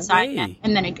 like on the side.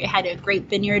 And then it had a grape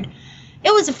vineyard.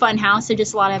 It was a fun house. There's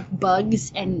just a lot of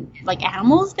bugs and like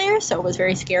animals there. So it was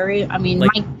very scary. I mean,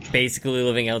 like basically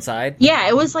living outside. Yeah,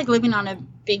 it was like living on a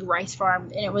big rice farm.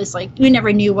 And it was like, you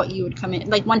never knew what you would come in.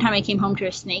 Like one time I came home to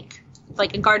a snake,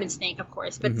 like a garden snake, of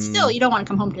course, but still you don't want to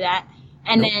come home to that.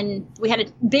 And then we had a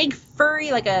big furry,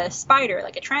 like a spider,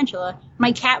 like a tarantula.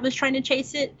 My cat was trying to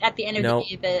chase it. At the end of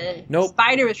the day, the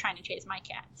spider was trying to chase my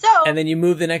cat. So, and then you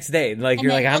moved the next day. Like,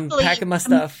 you're like, I'm packing my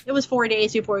stuff. It was 4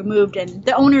 days before we moved. And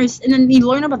the owners, and then you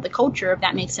learn about the culture, if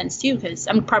that makes sense too, because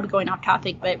I'm probably going off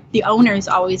topic, but the owners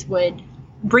always would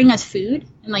bring us food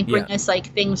and like bring us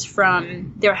like things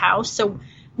from their house. So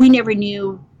we never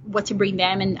knew what to bring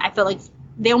them. And I felt like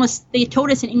they told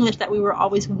us in English that we were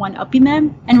always one-upping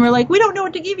them, and we're like, we don't know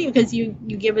what to give you because you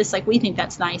give us like, we think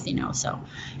that's nice, so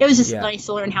it was just nice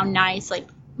to learn how nice, like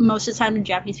most of the time the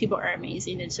Japanese people are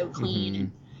amazing and so clean.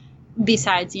 And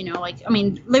besides, like, I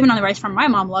mean, living on the rice farm, my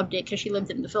mom loved it because she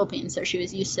lived in the Philippines, so she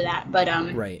was used to that. But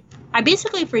I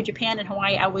basically, for Japan and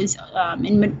Hawaii, I was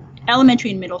in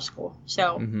elementary and middle school.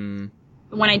 So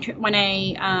when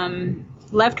I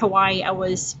left Hawaii, I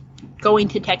was going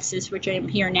to Texas, which I am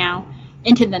here now,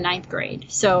 into the 9th grade.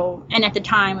 So, and at the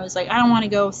time I was like, I don't want to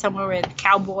go somewhere with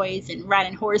cowboys and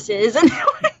riding horses.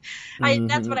 And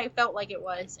that's what I felt like it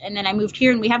was. And then I moved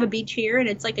here, and we have a beach here, and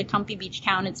it's like a comfy beach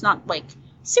town. It's not like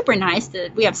super nice.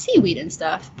 We have seaweed and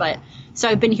stuff, but so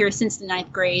I've been here since the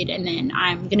 9th grade, and then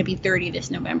I'm going to be 30 this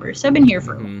November. So I've been here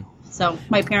for a while. So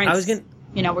my parents, we're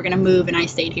going to move, and I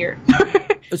stayed here.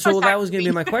 So that was going to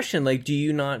be my question. Like, do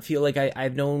you not feel like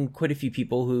I've known quite a few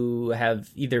people who have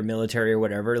either military or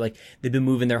whatever, like they've been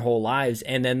moving their whole lives,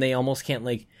 and then they almost can't,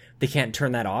 like, they can't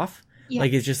turn that off. Yeah,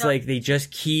 like, it's just like they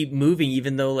just keep moving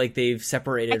even though like they've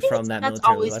separated from that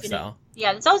military lifestyle.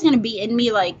 That's always going to be in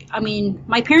me. Like, I mean,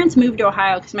 my parents moved to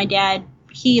Ohio because my dad,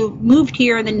 he moved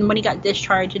here, and then when he got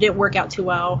discharged, it didn't work out too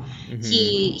well.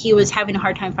 He was having a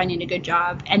hard time finding a good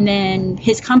job, and then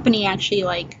his company actually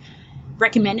like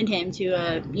recommended him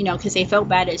to because they felt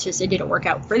bad. It's just it didn't work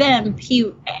out for them.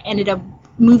 He ended up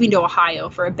moving to Ohio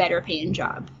for a better paying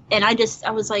job, and I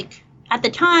was like, at the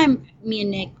time, me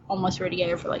and Nick almost were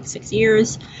together for like 6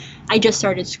 years. I just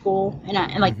started school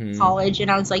and college, and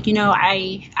I was like,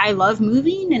 I love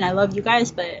moving and I love you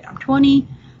guys, but I'm 20.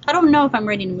 I don't know if I'm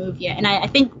ready to move yet. And I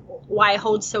think why I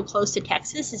hold so close to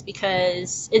Texas is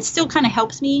because it still kind of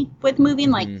helps me with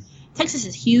moving. Like, Texas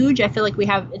is huge. I feel like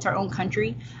it's our own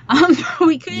country.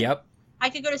 We could. Yep. I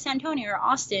could go to San Antonio or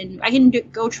Austin. I can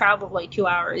go travel like 2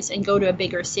 hours and go to a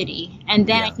bigger city, and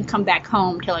then I can come back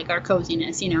home to like our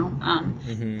coziness, you know.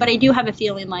 But I do have a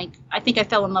feeling like I think I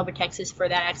fell in love with Texas for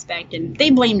that aspect, and they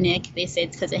blame Nick. They say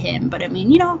it's because of him, but I mean,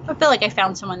 you know, I feel like I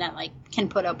found someone that like can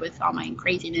put up with all my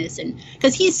craziness, and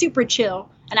because he's super chill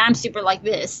and I'm super like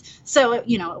this, so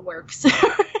you know it works.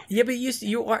 Yeah, but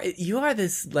you are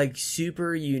this like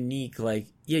super unique, like,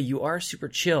 yeah, you are super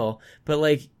chill, but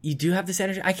like you do have this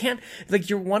energy. I can't, like,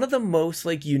 you're one of the most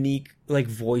like unique like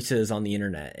voices on the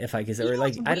internet, if I can say. Or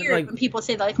like, it's I don't weird like when people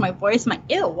say they like my voice. I'm like,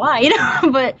 ew, why? You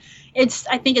know, but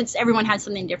I think everyone has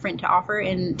something different to offer,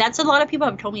 and that's a lot of people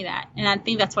have told me that, and I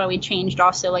think that's why we changed.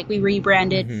 Also, like we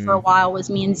rebranded for a while was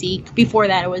me and Zeke. Before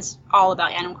that, it was all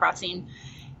about Animal Crossing.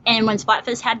 And when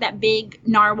Splatfest had that big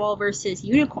narwhal versus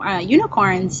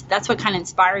unicorns, that's what kind of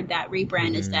inspired that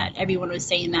rebrand. Is that everyone was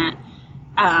saying that,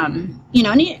 you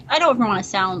know, and I don't ever want to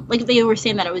sound like they were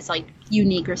saying that it was like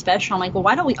unique or special. I'm like, well,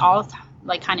 why don't we all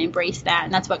like kind of embrace that?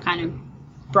 And that's what kind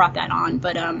of brought that on.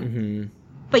 But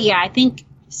but yeah, I think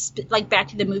like back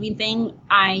to the moving thing,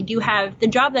 I do have the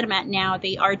job that I'm at now.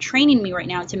 They are training me right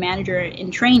now. It's a manager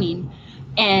in training.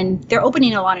 And they're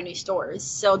opening a lot of new stores.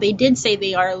 So they did say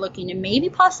they are looking to maybe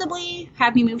possibly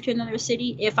have me move to another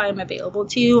city if I'm available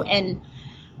to. And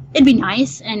it'd be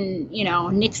nice. And, you know,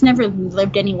 Nick's never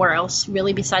lived anywhere else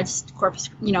really besides Corpus,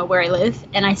 you know, where I live.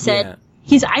 And I said,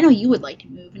 I know you would like to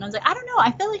move. And I was like, I don't know.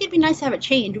 I feel like it'd be nice to have a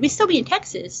change. We'd still be in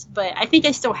Texas. But I think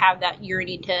I still have that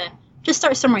yearning to just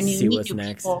start somewhere new, meet new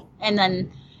people. And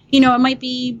then, you know, it might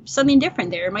be something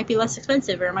different there. It might be less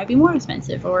expensive, or it might be more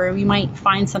expensive, or we might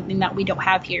find something that we don't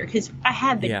have here. Because I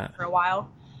have been here for a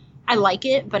while. I like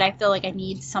it, but I feel like I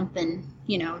need something,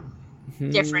 you know,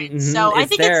 different. So I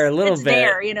think it's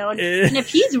there, you know. And if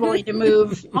he's willing to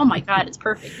move, oh my God, it's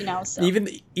perfect, you know. So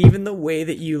even the way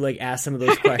that you like ask some of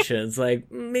those questions, like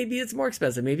maybe it's more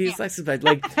expensive, maybe it's less expensive.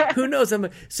 Like who knows?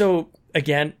 So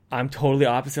again, I'm totally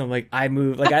opposite. I'm like I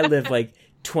live like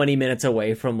 20 minutes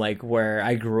away from like where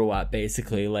I grew up,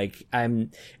 basically. Like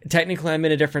I'm in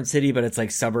a different city, but it's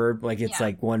like suburb, like it's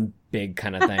like one big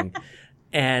kind of thing.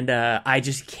 And I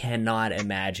just cannot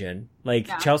imagine. Like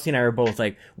Chelsea and I are both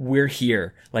like, we're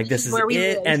here. Like this is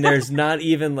it, and there's not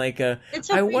even like a.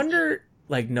 I wonder.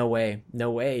 Like no way.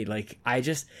 Like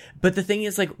but the thing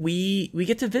is, like we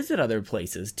get to visit other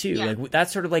places too. Yeah. Like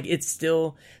that's sort of like it's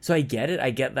still. So I get it.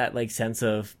 I get that like sense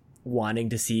of wanting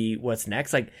to see what's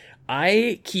next. Like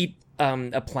I keep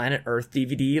a Planet Earth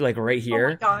DVD like right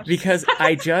here because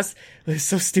it's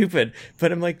so stupid,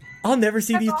 but I'm like, I'll never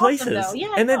see these places. Awesome,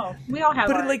 yeah, and then we all have.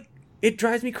 But it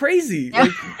drives me crazy.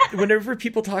 Like whenever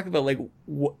people talk about like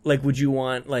would you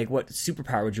want, like what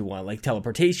superpower would you want, like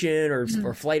teleportation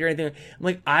or flight or anything? I'm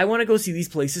like, I want to go see these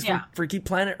places from freaking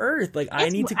Planet Earth. Like I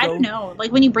need to go. I don't know.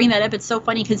 Like when you bring that up, it's so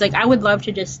funny because like I would love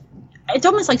to just. It's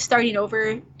almost like starting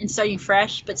over and starting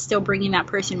fresh, but still bringing that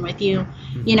person with you.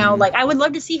 You know, like I would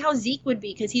love to see how Zeke would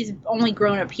be because he's only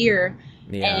grown up here.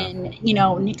 Yeah. And, you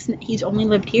know, he's only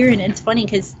lived here. And it's funny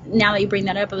because now that you bring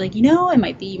that up, I'm like, you know,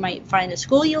 you might find a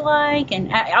school you like.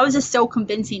 And I was just so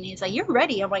convincing. He's like, you're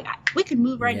ready. I'm like, we could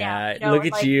move right now. You know? Look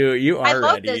at you. You are ready. I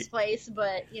love this place,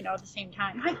 but, you know, at the same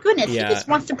time, my goodness, he just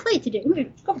wants to play today.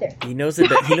 Go there. He knows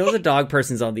a dog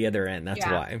person's on the other end. That's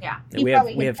why. Yeah.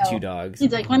 We have 2 dogs.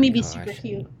 He's like, let me be super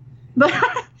cute. But,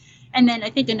 and then I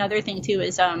think another thing, too,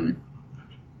 is,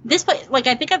 this place, like,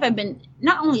 I think if I've been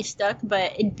not only stuck,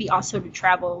 but it'd be also to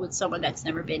travel with someone that's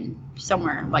never been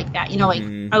somewhere like that. You know, like,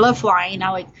 I love flying.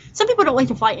 Now, like, some people don't like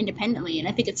to fly independently, and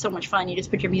I think it's so much fun. You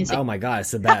just put your music. Oh, my God, it's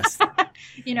the best.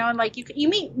 You know, and, like, you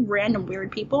meet random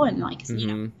weird people, and, like, you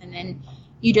know, and then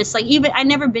you just, like, I've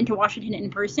never been to Washington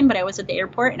in person, but I was at the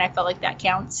airport, and I felt like that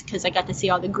counts, because I got to see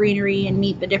all the greenery and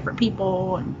meet the different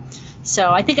people, and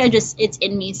so I think it's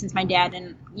in me since my dad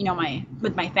and, you know,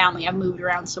 with my family, I've moved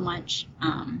around so much.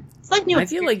 It's like new. I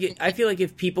feel like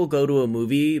if people go to a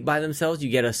movie by themselves, you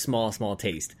get a small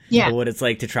taste of what it's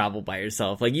like to travel by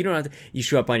yourself. Like you don't have to, you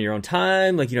show up on your own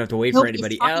time. Like you don't have to wait for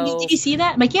anybody else. Did you see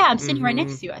that? I'm like, yeah, I'm sitting right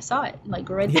next to you. I saw it. Like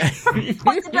right there.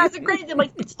 The guys are crazy. I'm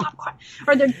like, stop quiet.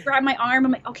 Or they grab my arm.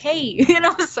 I'm like, okay, you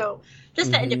know. So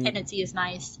just that independency is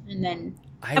nice. And then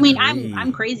I mean,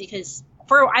 I'm crazy because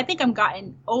I think I'm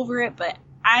gotten over it, but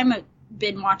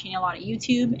been watching a lot of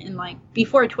YouTube, and like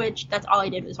before Twitch, that's all I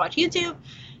did was watch YouTube.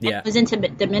 Yeah, I was into the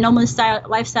minimalist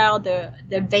lifestyle, the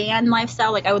van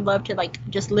lifestyle. Like I would love to like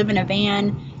just live in a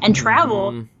van and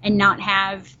travel and not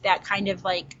have that kind of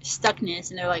like stuckness.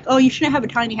 And they're like, oh, you shouldn't have a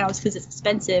tiny house because it's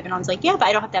expensive. And I was like, yeah, but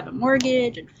I don't have to have a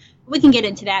mortgage. And we can get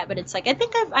into that, but it's like, I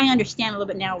think I understand a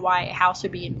little bit now why a house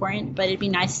would be important, but it'd be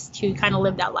nice to kind of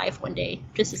live that life one day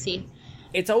just to see.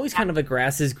 It's always kind of a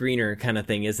grass is greener kind of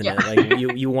thing, isn't it? Like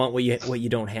you want what you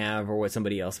don't have or what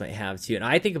somebody else might have too. And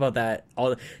I think about that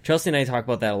Chelsea and I talk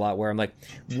about that a lot, where I'm like,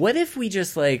 what if we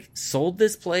just like sold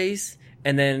this place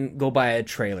and then go buy a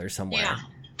trailer somewhere? Yeah.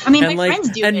 I mean, and my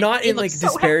friends do and it. not They in look like so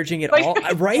disparaging happy. it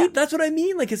all, right? Yeah. That's what I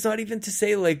mean. Like, it's not even to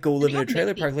say like go live in a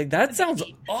trailer park. Like, that sounds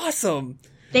awesome.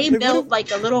 They Like, built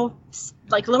like a little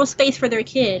space for their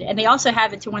kid, and they also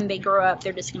have it to when they grow up,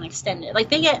 they're just gonna extend it. Like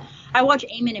I watch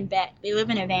Eamon and Beck. They live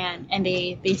in a van, and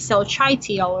they sell chai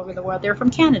tea all over the world. They're from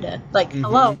Canada. Like,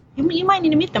 hello, you might need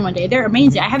to meet them one day. They're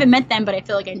amazing. I haven't met them, but I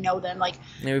feel like I know them. Like,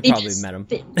 Yeah, we probably met them.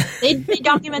 They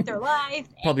document their life.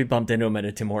 Probably bumped into them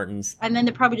at Tim Hortons. And then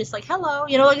they're probably just like, hello,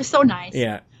 like, it's so nice.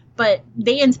 Yeah. But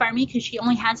they inspire me because she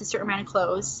only has a certain amount of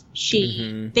clothes.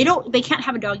 They can't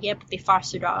have a dog yet, but they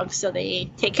foster dogs, so they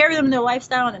take care of them in their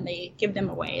lifestyle, and then they give them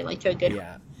away like to a good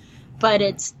home.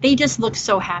 But they just look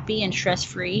so happy and stress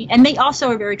free, and they also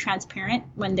are very transparent.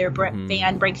 When their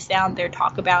van breaks down, they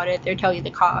talk about it. They tell you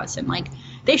the cause, and like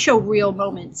they show real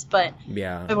moments. But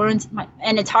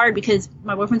and it's hard because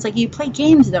my boyfriend's like, you play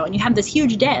games though, and you have this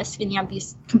huge desk, and you have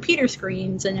these computer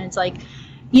screens, and it's like,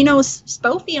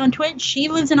 Spofi on Twitch, she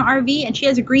lives in an RV and she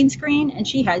has a green screen and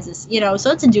she has this,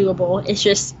 so it's doable. It's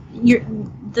just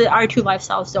our two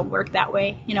lifestyles don't work that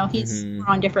way. He's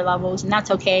on different levels, and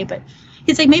that's okay. But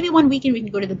he's like, maybe one weekend we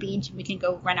can go to the beach and we can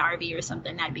go rent an RV or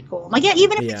something. That'd be cool. I'm like, yeah,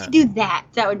 even if we could do that,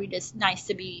 that would be just nice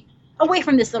to be away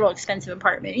from this little expensive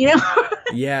apartment,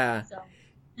 Yeah.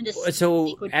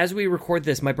 So as we record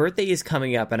this, my birthday is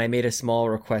coming up, and I made a small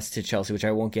request to Chelsea, which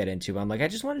I won't get into. I'm like, I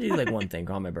just want to do like one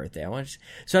thing on my birthday.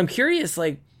 So I'm curious,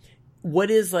 like, what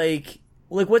is like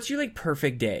what's your like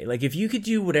perfect day? Like, if you could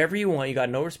do whatever you want, you got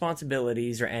no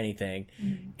responsibilities or anything,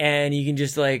 and you can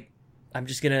just like, I'm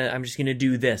just gonna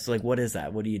do this. Like, what is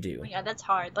that? What do you do? Yeah, that's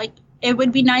hard. Like, it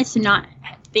would be nice to not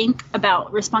think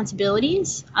about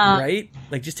responsibilities. Right?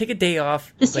 Like, just take a day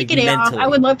off. Just take a day off. I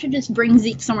would love to just bring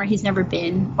Zeke somewhere he's never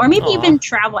been, or maybe even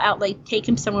travel out. Like, take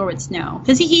him somewhere with snow,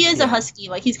 because he is a husky.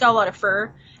 Like, he's got a lot of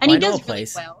fur, and he does really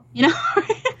well.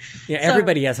 Yeah,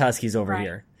 everybody has huskies over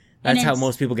here. That's how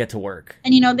most people get to work.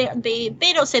 And,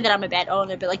 they don't say that I'm a bad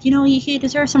owner, but like, you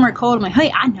deserve somewhere cold. I'm like,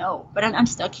 hey, I know, but I'm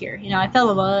stuck here. I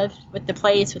fell in love with the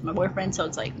place, with my boyfriend. So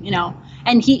it's like,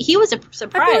 and he was a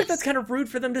surprise. I feel like that's kind of rude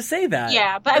for them to say that.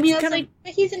 Yeah. But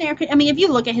but he's an American. I mean, if you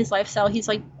look at his lifestyle, he's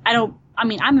like,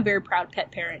 I'm a very proud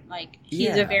pet parent. Like,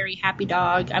 he's a very happy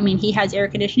dog. I mean, he has air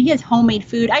conditioning. He has homemade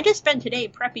food. I just spent today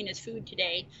prepping his food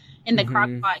today in the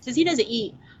crock pot, because he doesn't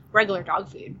eat regular dog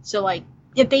food. So like,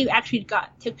 if they actually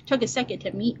took a second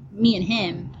to meet me and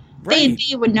him, they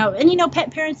would know. And pet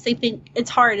parents, they think it's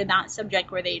hard in that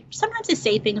subject where they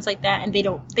say things like that, and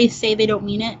they say they don't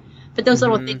mean it, but those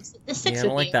little things, it sticks with I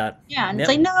don't like that. Yeah, and it's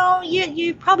like, no,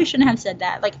 you probably shouldn't have said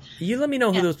that. Like, you let me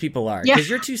know who those people are, because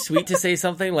you're too sweet to say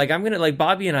something. Like, I'm gonna, like,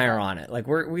 Bobby and I are on it. Like,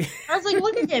 we. I was like,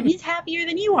 look at him, he's happier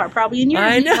than you are probably in your.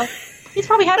 I know. He's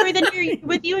probably happier than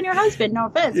with you and your husband. No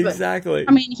offense. Exactly.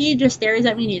 But, I mean, he just stares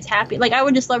at me and he's happy. Like, I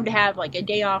would just love to have, like, a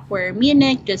day off where me and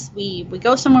Nick we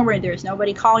go somewhere where there's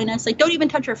nobody calling us. Like, don't even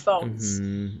touch our phones.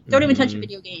 Don't even touch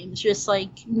video games. Just, like,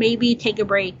 maybe take a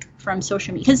break from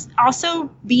social media. Because also,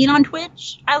 being on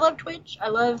Twitch, I love Twitch. I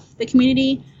love the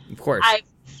community. Of course.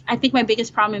 I think my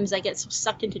biggest problem is I get so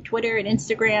sucked into Twitter and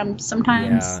Instagram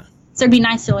sometimes. Yeah. So it'd be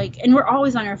nice to, like, and we're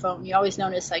always on our phone. You always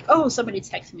notice, like, oh, somebody's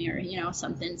texting me or,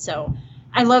 something. So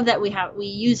I love that we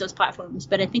use those platforms,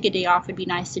 but I think a day off would be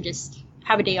nice to just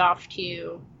have a day off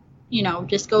to,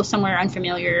 just go somewhere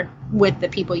unfamiliar with the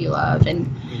people you love. And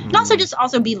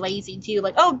also be lazy too.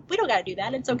 Like, oh, we don't got to do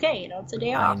that. It's okay. It's a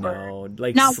day off. I know.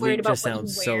 Like, not sleep worried about just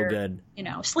sounds so good.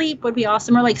 Sleep would be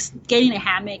awesome. Or like getting a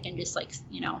hammock and just like,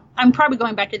 I'm probably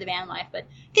going back to the van life, but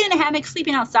getting a hammock,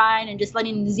 sleeping outside, and just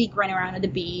letting Zeke run around at the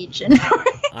beach, and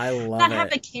I love not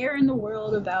have a care in the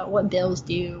world about what bills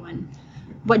do and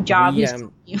what job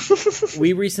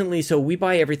we recently, so we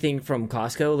buy everything from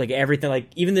Costco, like everything, like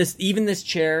even this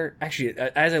chair. Actually,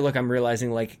 as I look, I'm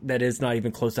realizing like that is not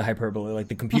even close to hyperbole. Like,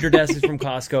 the computer desk is from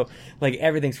Costco, like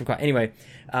everything's from Costco. Anyway,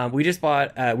 we just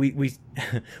bought we when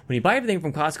you buy everything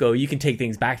from Costco, you can take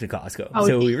things back to Costco.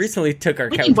 So we recently took our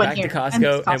couch back to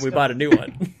Costco, and we bought a new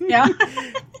one. Yeah.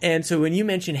 And so when you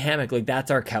mention hammock, like,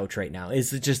 that's our couch right now. It's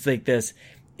just like this.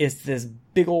 It's this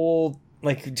big old.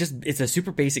 Like, it's a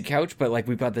super basic couch, but like,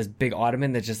 we've got this big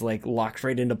ottoman that just like locks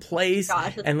right into place.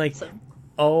 Gosh, and like, awesome.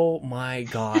 Oh my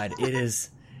God, it is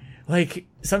like,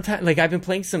 sometimes, like, I've been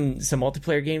playing some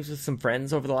multiplayer games with some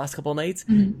friends over the last couple of nights,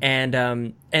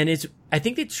 and it's, I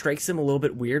think it strikes them a little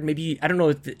bit weird. Maybe, I don't know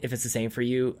if it's the same for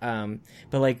you,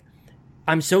 but like,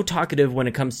 I'm so talkative when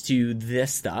it comes to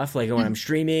this stuff, like when I'm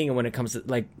streaming and when it comes to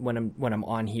like when I'm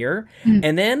on here,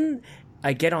 and then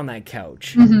I get on that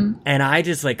couch and I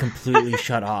just like completely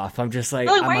shut off. I'm just like,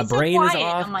 my brain is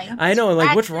off. Like, I know,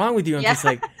 like, what's wrong with you? I'm just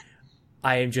like,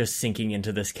 I am just sinking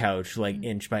into this couch like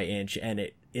inch by inch, and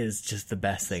it is just the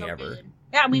best thing ever. Good.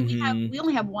 Yeah, I mean, we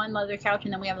only have one leather couch,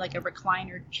 and then we have like a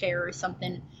recliner chair or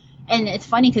something. And it's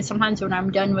funny because sometimes when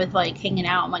I'm done with like hanging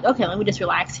out, I'm like, okay, let me just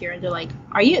relax here. And they're like,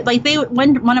 are you like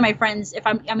one of my friends, if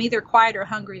I'm either quiet or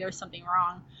hungry, there's something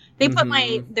wrong. They put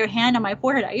their hand on my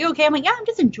forehead. Are you okay? I'm like, yeah, I'm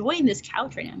just enjoying this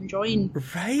couch right now.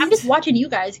 I'm just watching you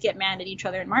guys get mad at each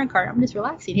other in Mario Kart. I'm just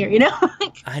relaxing here, you know?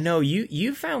 I know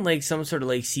you found like some sort of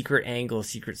like secret angle,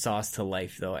 secret sauce to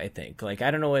life though, I think. Like, I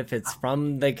don't know if it's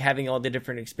from like having all the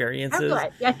different experiences.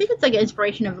 I think it's like an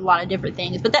inspiration of a lot of different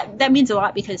things, but that means a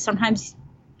lot because sometimes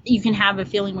you can have a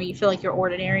feeling where you feel like you're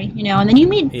ordinary, you know, and then you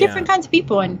meet different kinds of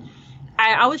people. And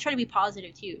I always try to be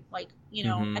positive too. Like, you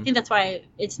know, I think that's why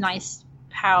it's nice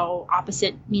how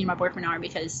opposite me and my boyfriend are,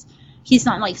 because he's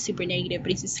not like super negative,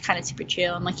 but he's just kind of super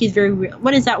chill. And like, he's very real.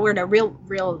 What is that word? A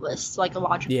realist, like a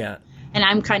logical. Yeah. And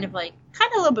I'm kind of a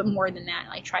little bit more than that.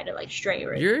 Like, try to like stray.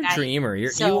 You're a dreamer. You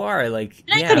are like,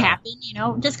 and that could happen, you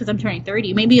know, just because I'm turning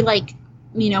 30. Maybe like,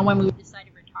 you know, when we decide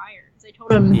to retire. Because I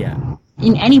told him,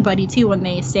 in anybody too, when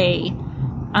they say,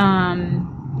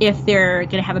 if they're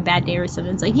gonna have a bad day or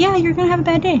something, it's like, yeah, you're gonna have a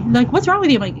bad day. Like, what's wrong with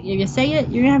you? I'm like, you say it,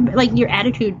 you're gonna have, like, your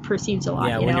attitude perceives a lot.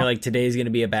 Yeah, when you're like, today's gonna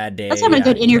be a bad day. That's why I'm a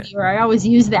good interviewer. I always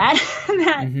use that.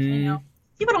 You know,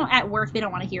 people don't at work, they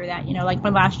don't want to hear that. You know, like my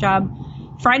last job,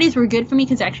 Fridays were good for me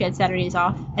because I actually had Saturdays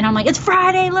off, and I'm like, it's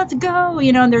Friday, let's go.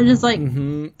 You know, and they're just like,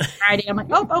 Friday. I'm like,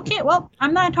 oh, okay, well,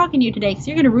 I'm not talking to you today because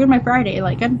you're gonna ruin my Friday.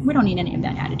 Like, we don't need any of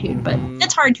that attitude. But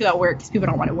it's hard to at work because people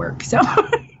don't want to work. So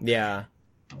yeah.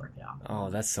 Oh,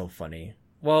 that's so funny.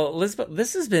 Well, Elizabeth,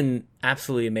 this has been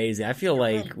absolutely amazing. I feel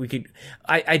like we could,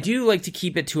 I do like to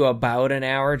keep it to about an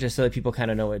hour just so that people kind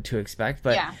of know what to expect.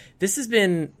 But this has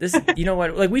been, you know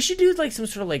what, like we should do like some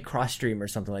sort of like cross stream or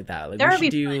something like that. Like that we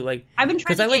should do fun. Like, I've been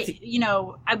trying to get, you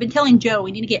know, I've been telling Joe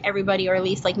we need to get everybody, or at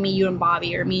least like me, you and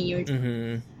Bobby, or me,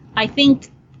 you. I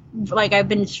think like I've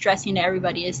been stressing to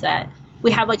everybody is that we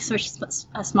have like such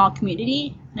a small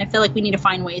community, and I feel like we need to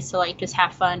find ways to like just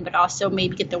have fun, but also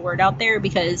maybe get the word out there,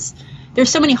 because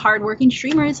there's so many hardworking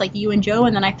streamers like you and Joe,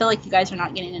 and then I feel like you guys are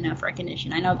not getting enough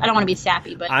recognition. I know I don't want to be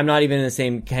sappy, but I'm not even in the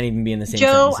same. Can't even be in the same.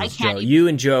 Joe, I can't. Joe. You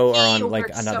and Joe are on like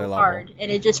another level. Hard,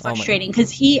 and it's just frustrating because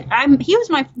he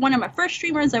was one of my first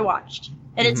streamers I watched,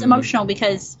 and it's emotional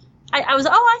because I was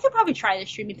I could probably try this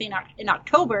streaming thing in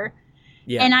October,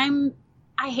 and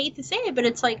I hate to say it, but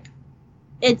it's like.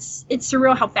 It's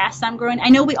surreal how fast I'm growing. I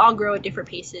know we all grow at different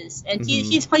paces, and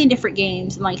he's playing different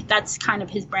games, and like that's kind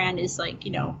of his brand is like,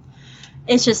 you know,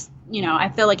 it's just, you know, I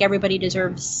feel like everybody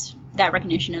deserves that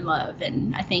recognition and love,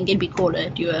 and I think it'd be cool to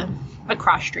do a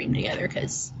cross stream together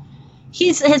because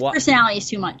his personality is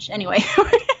too much anyway.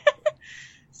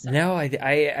 So. No, I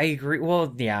agree.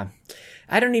 Well, yeah,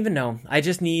 I don't even know. I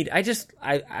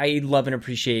love and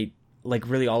appreciate like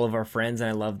really all of our friends, and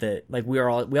I love that like we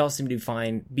all seem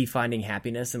to be finding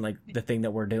happiness in like the thing that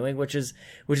we're doing, which is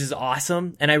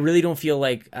awesome. And I really don't feel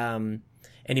like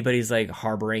anybody's like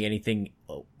harboring anything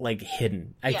like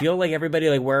hidden. I feel like everybody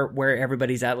like where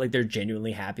everybody's at, like they're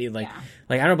genuinely happy. Like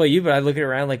I don't know about you, but I look at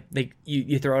around like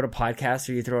you throw out a podcast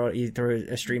or you throw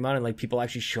a stream on and like people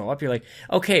actually show up. You're like,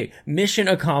 okay, mission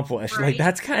accomplished. Right. Like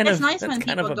that's nice when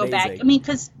people go back. I mean,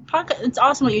 because it's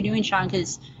awesome what you're doing, Sean,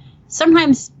 because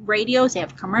sometimes radios, they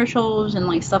have commercials and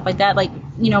like stuff like that. Like,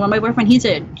 you know, my boyfriend,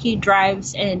 he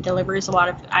drives and delivers a lot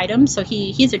of items. So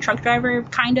he's a truck driver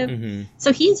kind of.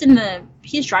 So he's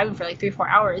driving for like 3-4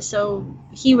 hours. So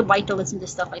he would like to listen to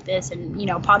stuff like this, and, you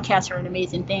know, podcasts are an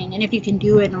amazing thing. And if you can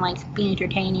do it and like be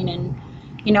entertaining and,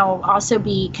 you know, also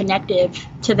be connective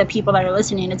to the people that are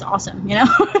listening, it's awesome, you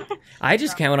know? I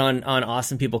just count on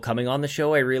awesome people coming on the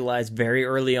show. I realized very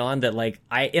early on that like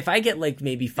if I get like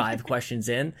maybe 5 questions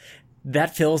in,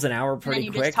 that fills an hour pretty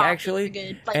quick, actually.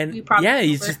 Like, and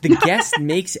it's just the guest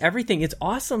makes everything. It's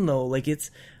awesome though. Like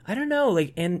I don't know.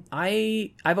 Like, and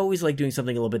I've always liked doing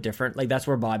something a little bit different. Like that's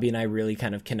where Bobby and I really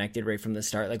kind of connected right from the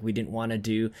start. Like we didn't want to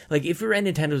do like if we were at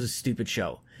Nintendo's a stupid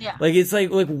show. Yeah. Like it's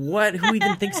like what? Who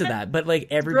even thinks of that? But like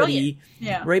everybody,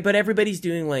 right? But everybody's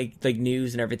doing like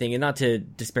news and everything, and not to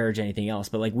disparage anything else,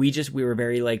 but like we were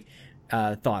very like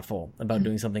thoughtful about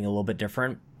doing something a little bit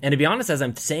different. And to be honest, as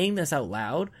I'm saying this out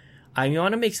loud, I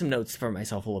want to make some notes for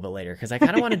myself a little bit later because I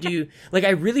kind of want to do like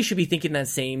I really should be thinking that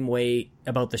same way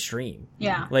about the stream.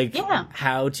 Yeah. Like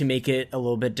how to make it a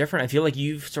little bit different. I feel like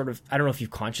you've sort of I don't know if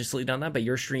you've consciously done that, but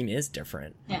your stream is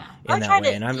different. Yeah. In that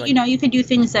way. And I'm like, you could do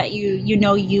things that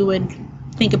you would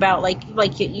think about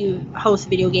like you host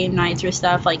video game nights or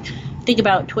stuff. Like think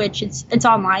about Twitch. It's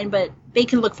online, but they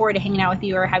can look forward to hanging out with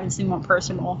you or having something more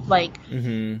personal. Like,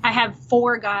 I have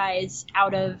 4 guys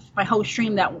out of my whole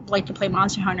stream that like to play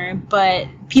Monster Hunter, but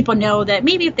people know that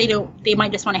maybe if they don't, they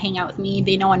might just want to hang out with me.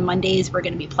 They know on Mondays we're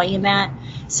going to be playing that.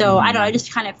 So I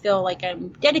just kind of feel like I'm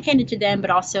dedicated to them, but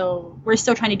also we're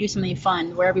still trying to do something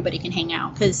fun where everybody can hang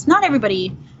out. Because not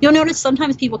everybody, you'll notice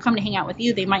sometimes people come to hang out with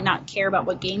you. They might not care about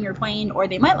what game you're playing, or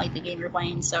they might like the game you're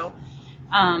playing. So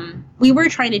we were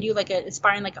trying to do like a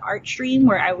inspiring like art stream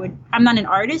where I'm not an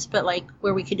artist, but like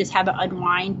where we could just have an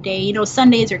unwind day.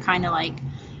 Sundays are kind of like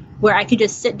where I could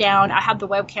just sit down, I have the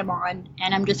webcam on,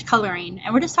 and I'm just coloring,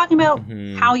 and we're just talking about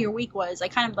how your week was,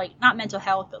 like kind of like not mental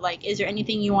health, but like is there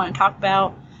anything you want to talk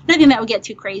about? Nothing that would get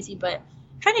too crazy, but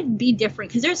trying to be different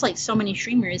because there's like so many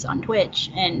streamers on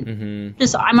Twitch, and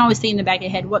just I'm always thinking in the back of the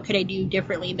head, what could I do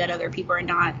differently that other people are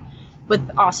not, with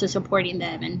also supporting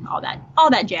them and all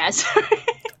that jazz.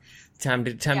 Time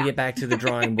to get back to the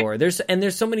drawing board. There's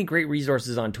so many great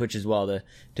resources on Twitch as well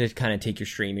to kind of take your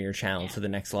stream and your channel to the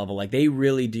next level. Like they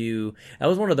really do. That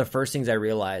was one of the first things I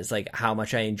realized, like how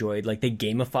much I enjoyed. Like they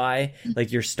gamify,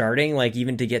 like you're starting, like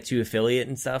even to get to affiliate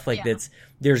and stuff. Like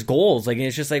there's goals. Like and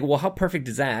it's just like, well, how perfect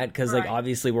is that? Because like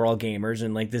obviously we're all gamers,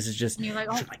 and like this is just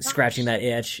like, scratching that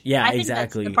itch. Yeah, I think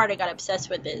exactly. That's the part I got obsessed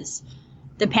with is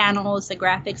the panels, the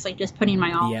graphics, like just putting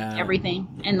my all, everything,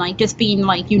 and like just being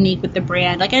like unique with the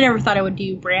brand. Like I never thought I would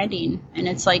do branding, and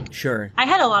it's like I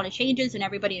had a lot of changes and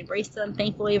everybody embraced them,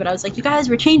 thankfully. But I was like, you guys,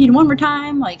 we're changing one more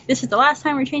time. Like this is the last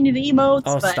time we're changing the emotes.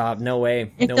 Oh, but stop! No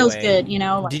way! It feels good,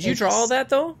 Like, did you draw all that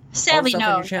though? Sadly,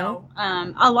 no.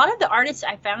 A lot of the artists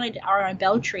I found are on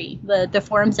Belltree, the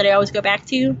forums that I always go back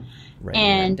to.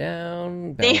 And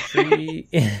down, they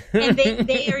and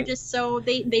they are just so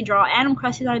they draw Animal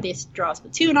Crossing art, they draw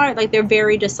Splatoon art, like they're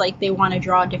very just like they want to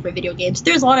draw different video games.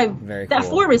 There's a lot of that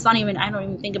forum is not even, I don't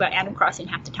even think about Animal Crossing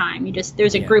half the time.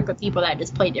 There's a group of people that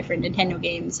just play different Nintendo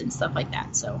games and stuff like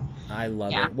that. So I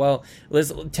love it. Well,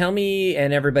 Liz, tell me,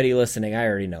 and everybody listening, I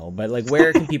already know, but like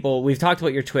where can people? We've talked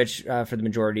about your Twitch for the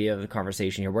majority of the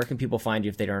conversation here. Where can people find you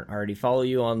if they don't already follow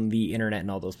you on the internet and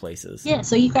all those places? Yeah,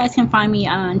 so you guys can find me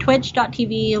on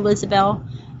Twitch.tv, Lizabelle,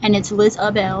 and it's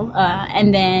Lizabelle,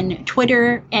 and then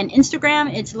Twitter and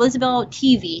Instagram, it's Lizabelle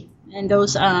TV. And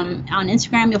those on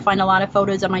Instagram, you'll find a lot of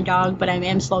photos of my dog, but I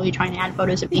am slowly trying to add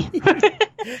photos of me.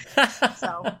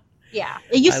 So, yeah.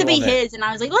 It used to be his, and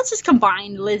I was like, let's just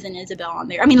combine Liz and Isabel on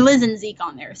there. I mean, Liz and Zeke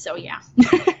on there, so yeah.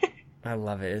 I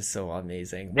love it. It's so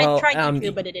amazing. Well, I tried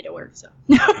YouTube, but it didn't work, so.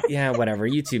 Yeah, whatever.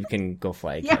 YouTube can go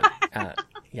fly. Yeah.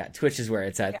 Yeah, Twitch is where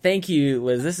it's at. Yeah. Thank you,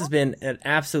 Liz. This has been an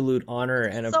absolute honor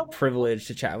and a privilege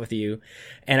to chat with you,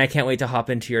 and I can't wait to hop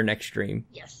into your next stream.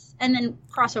 Yes, and then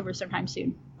crossover sometime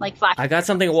soon, like Flash. I got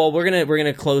something. Well, we're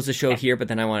gonna close the show here, but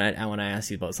then I want to ask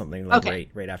you about something like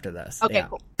right after this. Okay,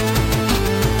 cool.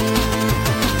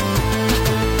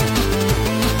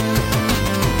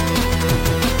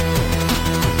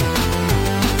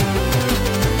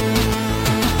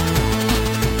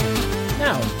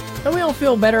 Don't we all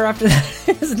feel better after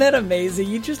that? Isn't that amazing?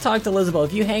 You just talked to Lizabelle.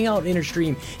 If you hang out in her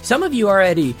stream, some of you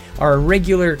already are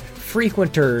regular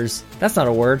frequenters. That's not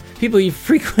a word. People you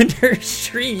frequent her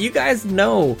stream. You guys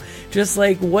know just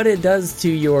like what it does to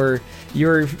your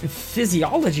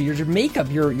physiology, your makeup,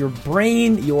 your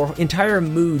brain, your entire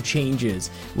mood changes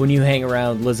when you hang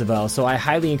around Lizabelle. So I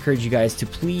highly encourage you guys to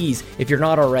please, if you're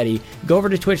not already, go over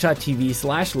to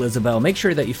twitch.tv/Lizabelle. Make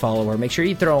sure that you follow her. Make sure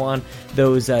you throw on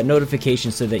those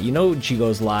notifications so that you know when she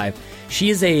goes live. She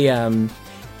is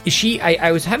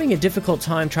I was having a difficult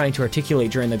time trying to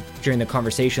articulate during the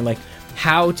conversation, like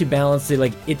how to balance it.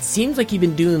 Like it seems like you've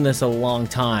been doing this a long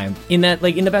time in that,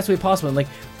 like in the best way possible. And like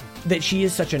that she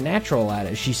is such a natural at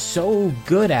it. She's so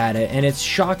good at it, and it's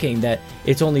shocking that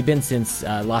it's only been since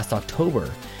last October.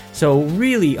 So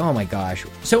really, oh my gosh,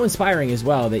 so inspiring as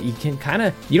well that you can kind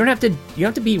of, you don't have to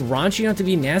be raunchy, you don't have to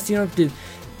be nasty, you don't have to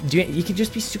you can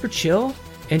just be super chill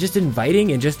and just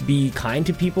inviting and just be kind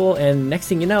to people, and next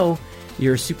thing you know,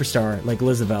 you're a superstar like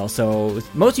Lizabelle. So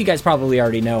most of you guys probably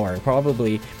already know her,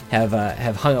 probably have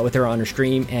hung out with her on her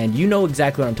stream, and you know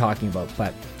exactly what I'm talking about.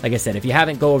 But like I said, if you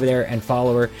haven't, go over there and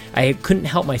follow her. I couldn't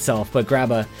help myself but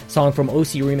grab a song from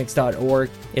ocremix.org.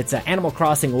 It's Animal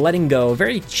Crossing Letting Go,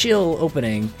 very chill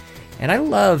opening. And I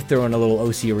love throwing a little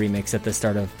OC remix at the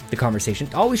start of the conversation,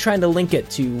 always trying to link it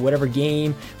to whatever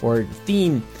game or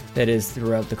theme that is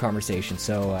throughout the conversation.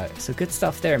 So good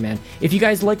stuff there, man. If you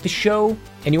guys like the show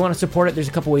and you want to support it, there's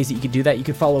a couple ways that you can do that. You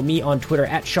can follow me on Twitter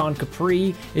at Sean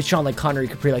Capri. It's Sean like Connery,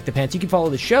 Capri like the pants. You can follow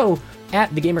the show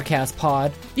at the GamerCast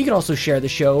Pod. You can also share the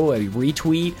show,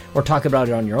 retweet, or talk about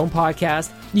it on your own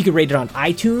podcast. You can rate it on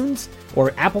iTunes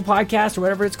or Apple Podcasts or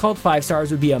whatever it's called. 5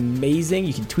 stars would be amazing.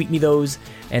 You can tweet me those,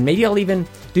 and maybe I'll even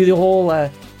do the whole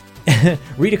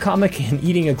read a comic and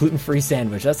eating a gluten-free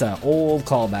sandwich. That's an old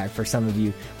callback for some of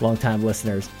you longtime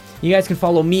listeners. You guys can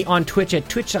follow me on Twitch at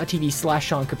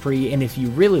twitch.tv/Sean Capri, and if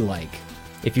you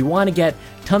want to get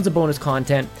tons of bonus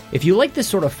content, if you like this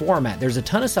sort of format, there's a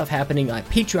ton of stuff happening at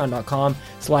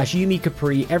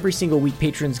patreon.com/YumiCapri. Every single week,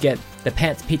 patrons get the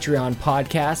Pants Patreon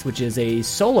podcast, which is a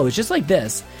solo. It's just like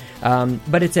this,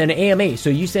 but it's an AMA. So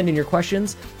you send in your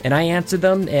questions, and I answer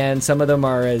them, and some of them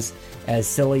are as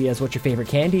silly as what's your favorite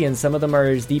candy, and some of them are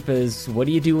as deep as what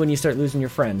do you do when you start losing your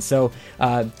friends. So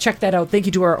check that out. Thank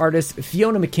you to our artist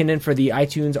Fiona McKinnon for the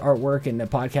iTunes artwork and the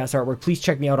podcast artwork. Please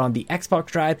check me out on the Xbox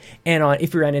Drive and on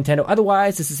If You're on Nintendo.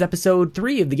 Otherwise, this is episode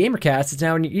 3 of the GamerCast. It's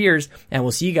now in your ears, and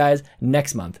we'll see you guys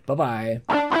next month.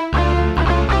 Bye-bye.